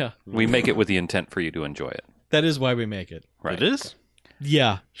 Yeah. We make it with the intent for you to enjoy it. That is why we make it. Right. It is?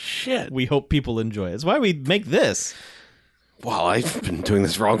 Yeah. Shit. We hope people enjoy it. It's why we make this. Well, I've been doing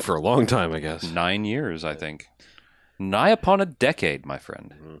this wrong for a long time, I guess. 9 years, I think. Nigh upon a decade, my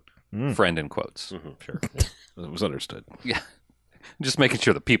friend. Friend in quotes. Mm-hmm, sure. It was understood. Yeah. Just making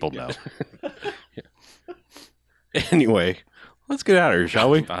sure the people know. Anyway, let's get out of here, shall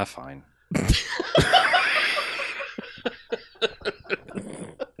we? Fine.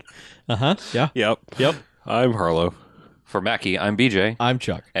 Yeah. Yep. I'm Harlow. For Mackie, I'm BJ. I'm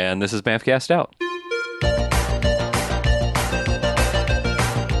Chuck. And this is Bamfcast Out.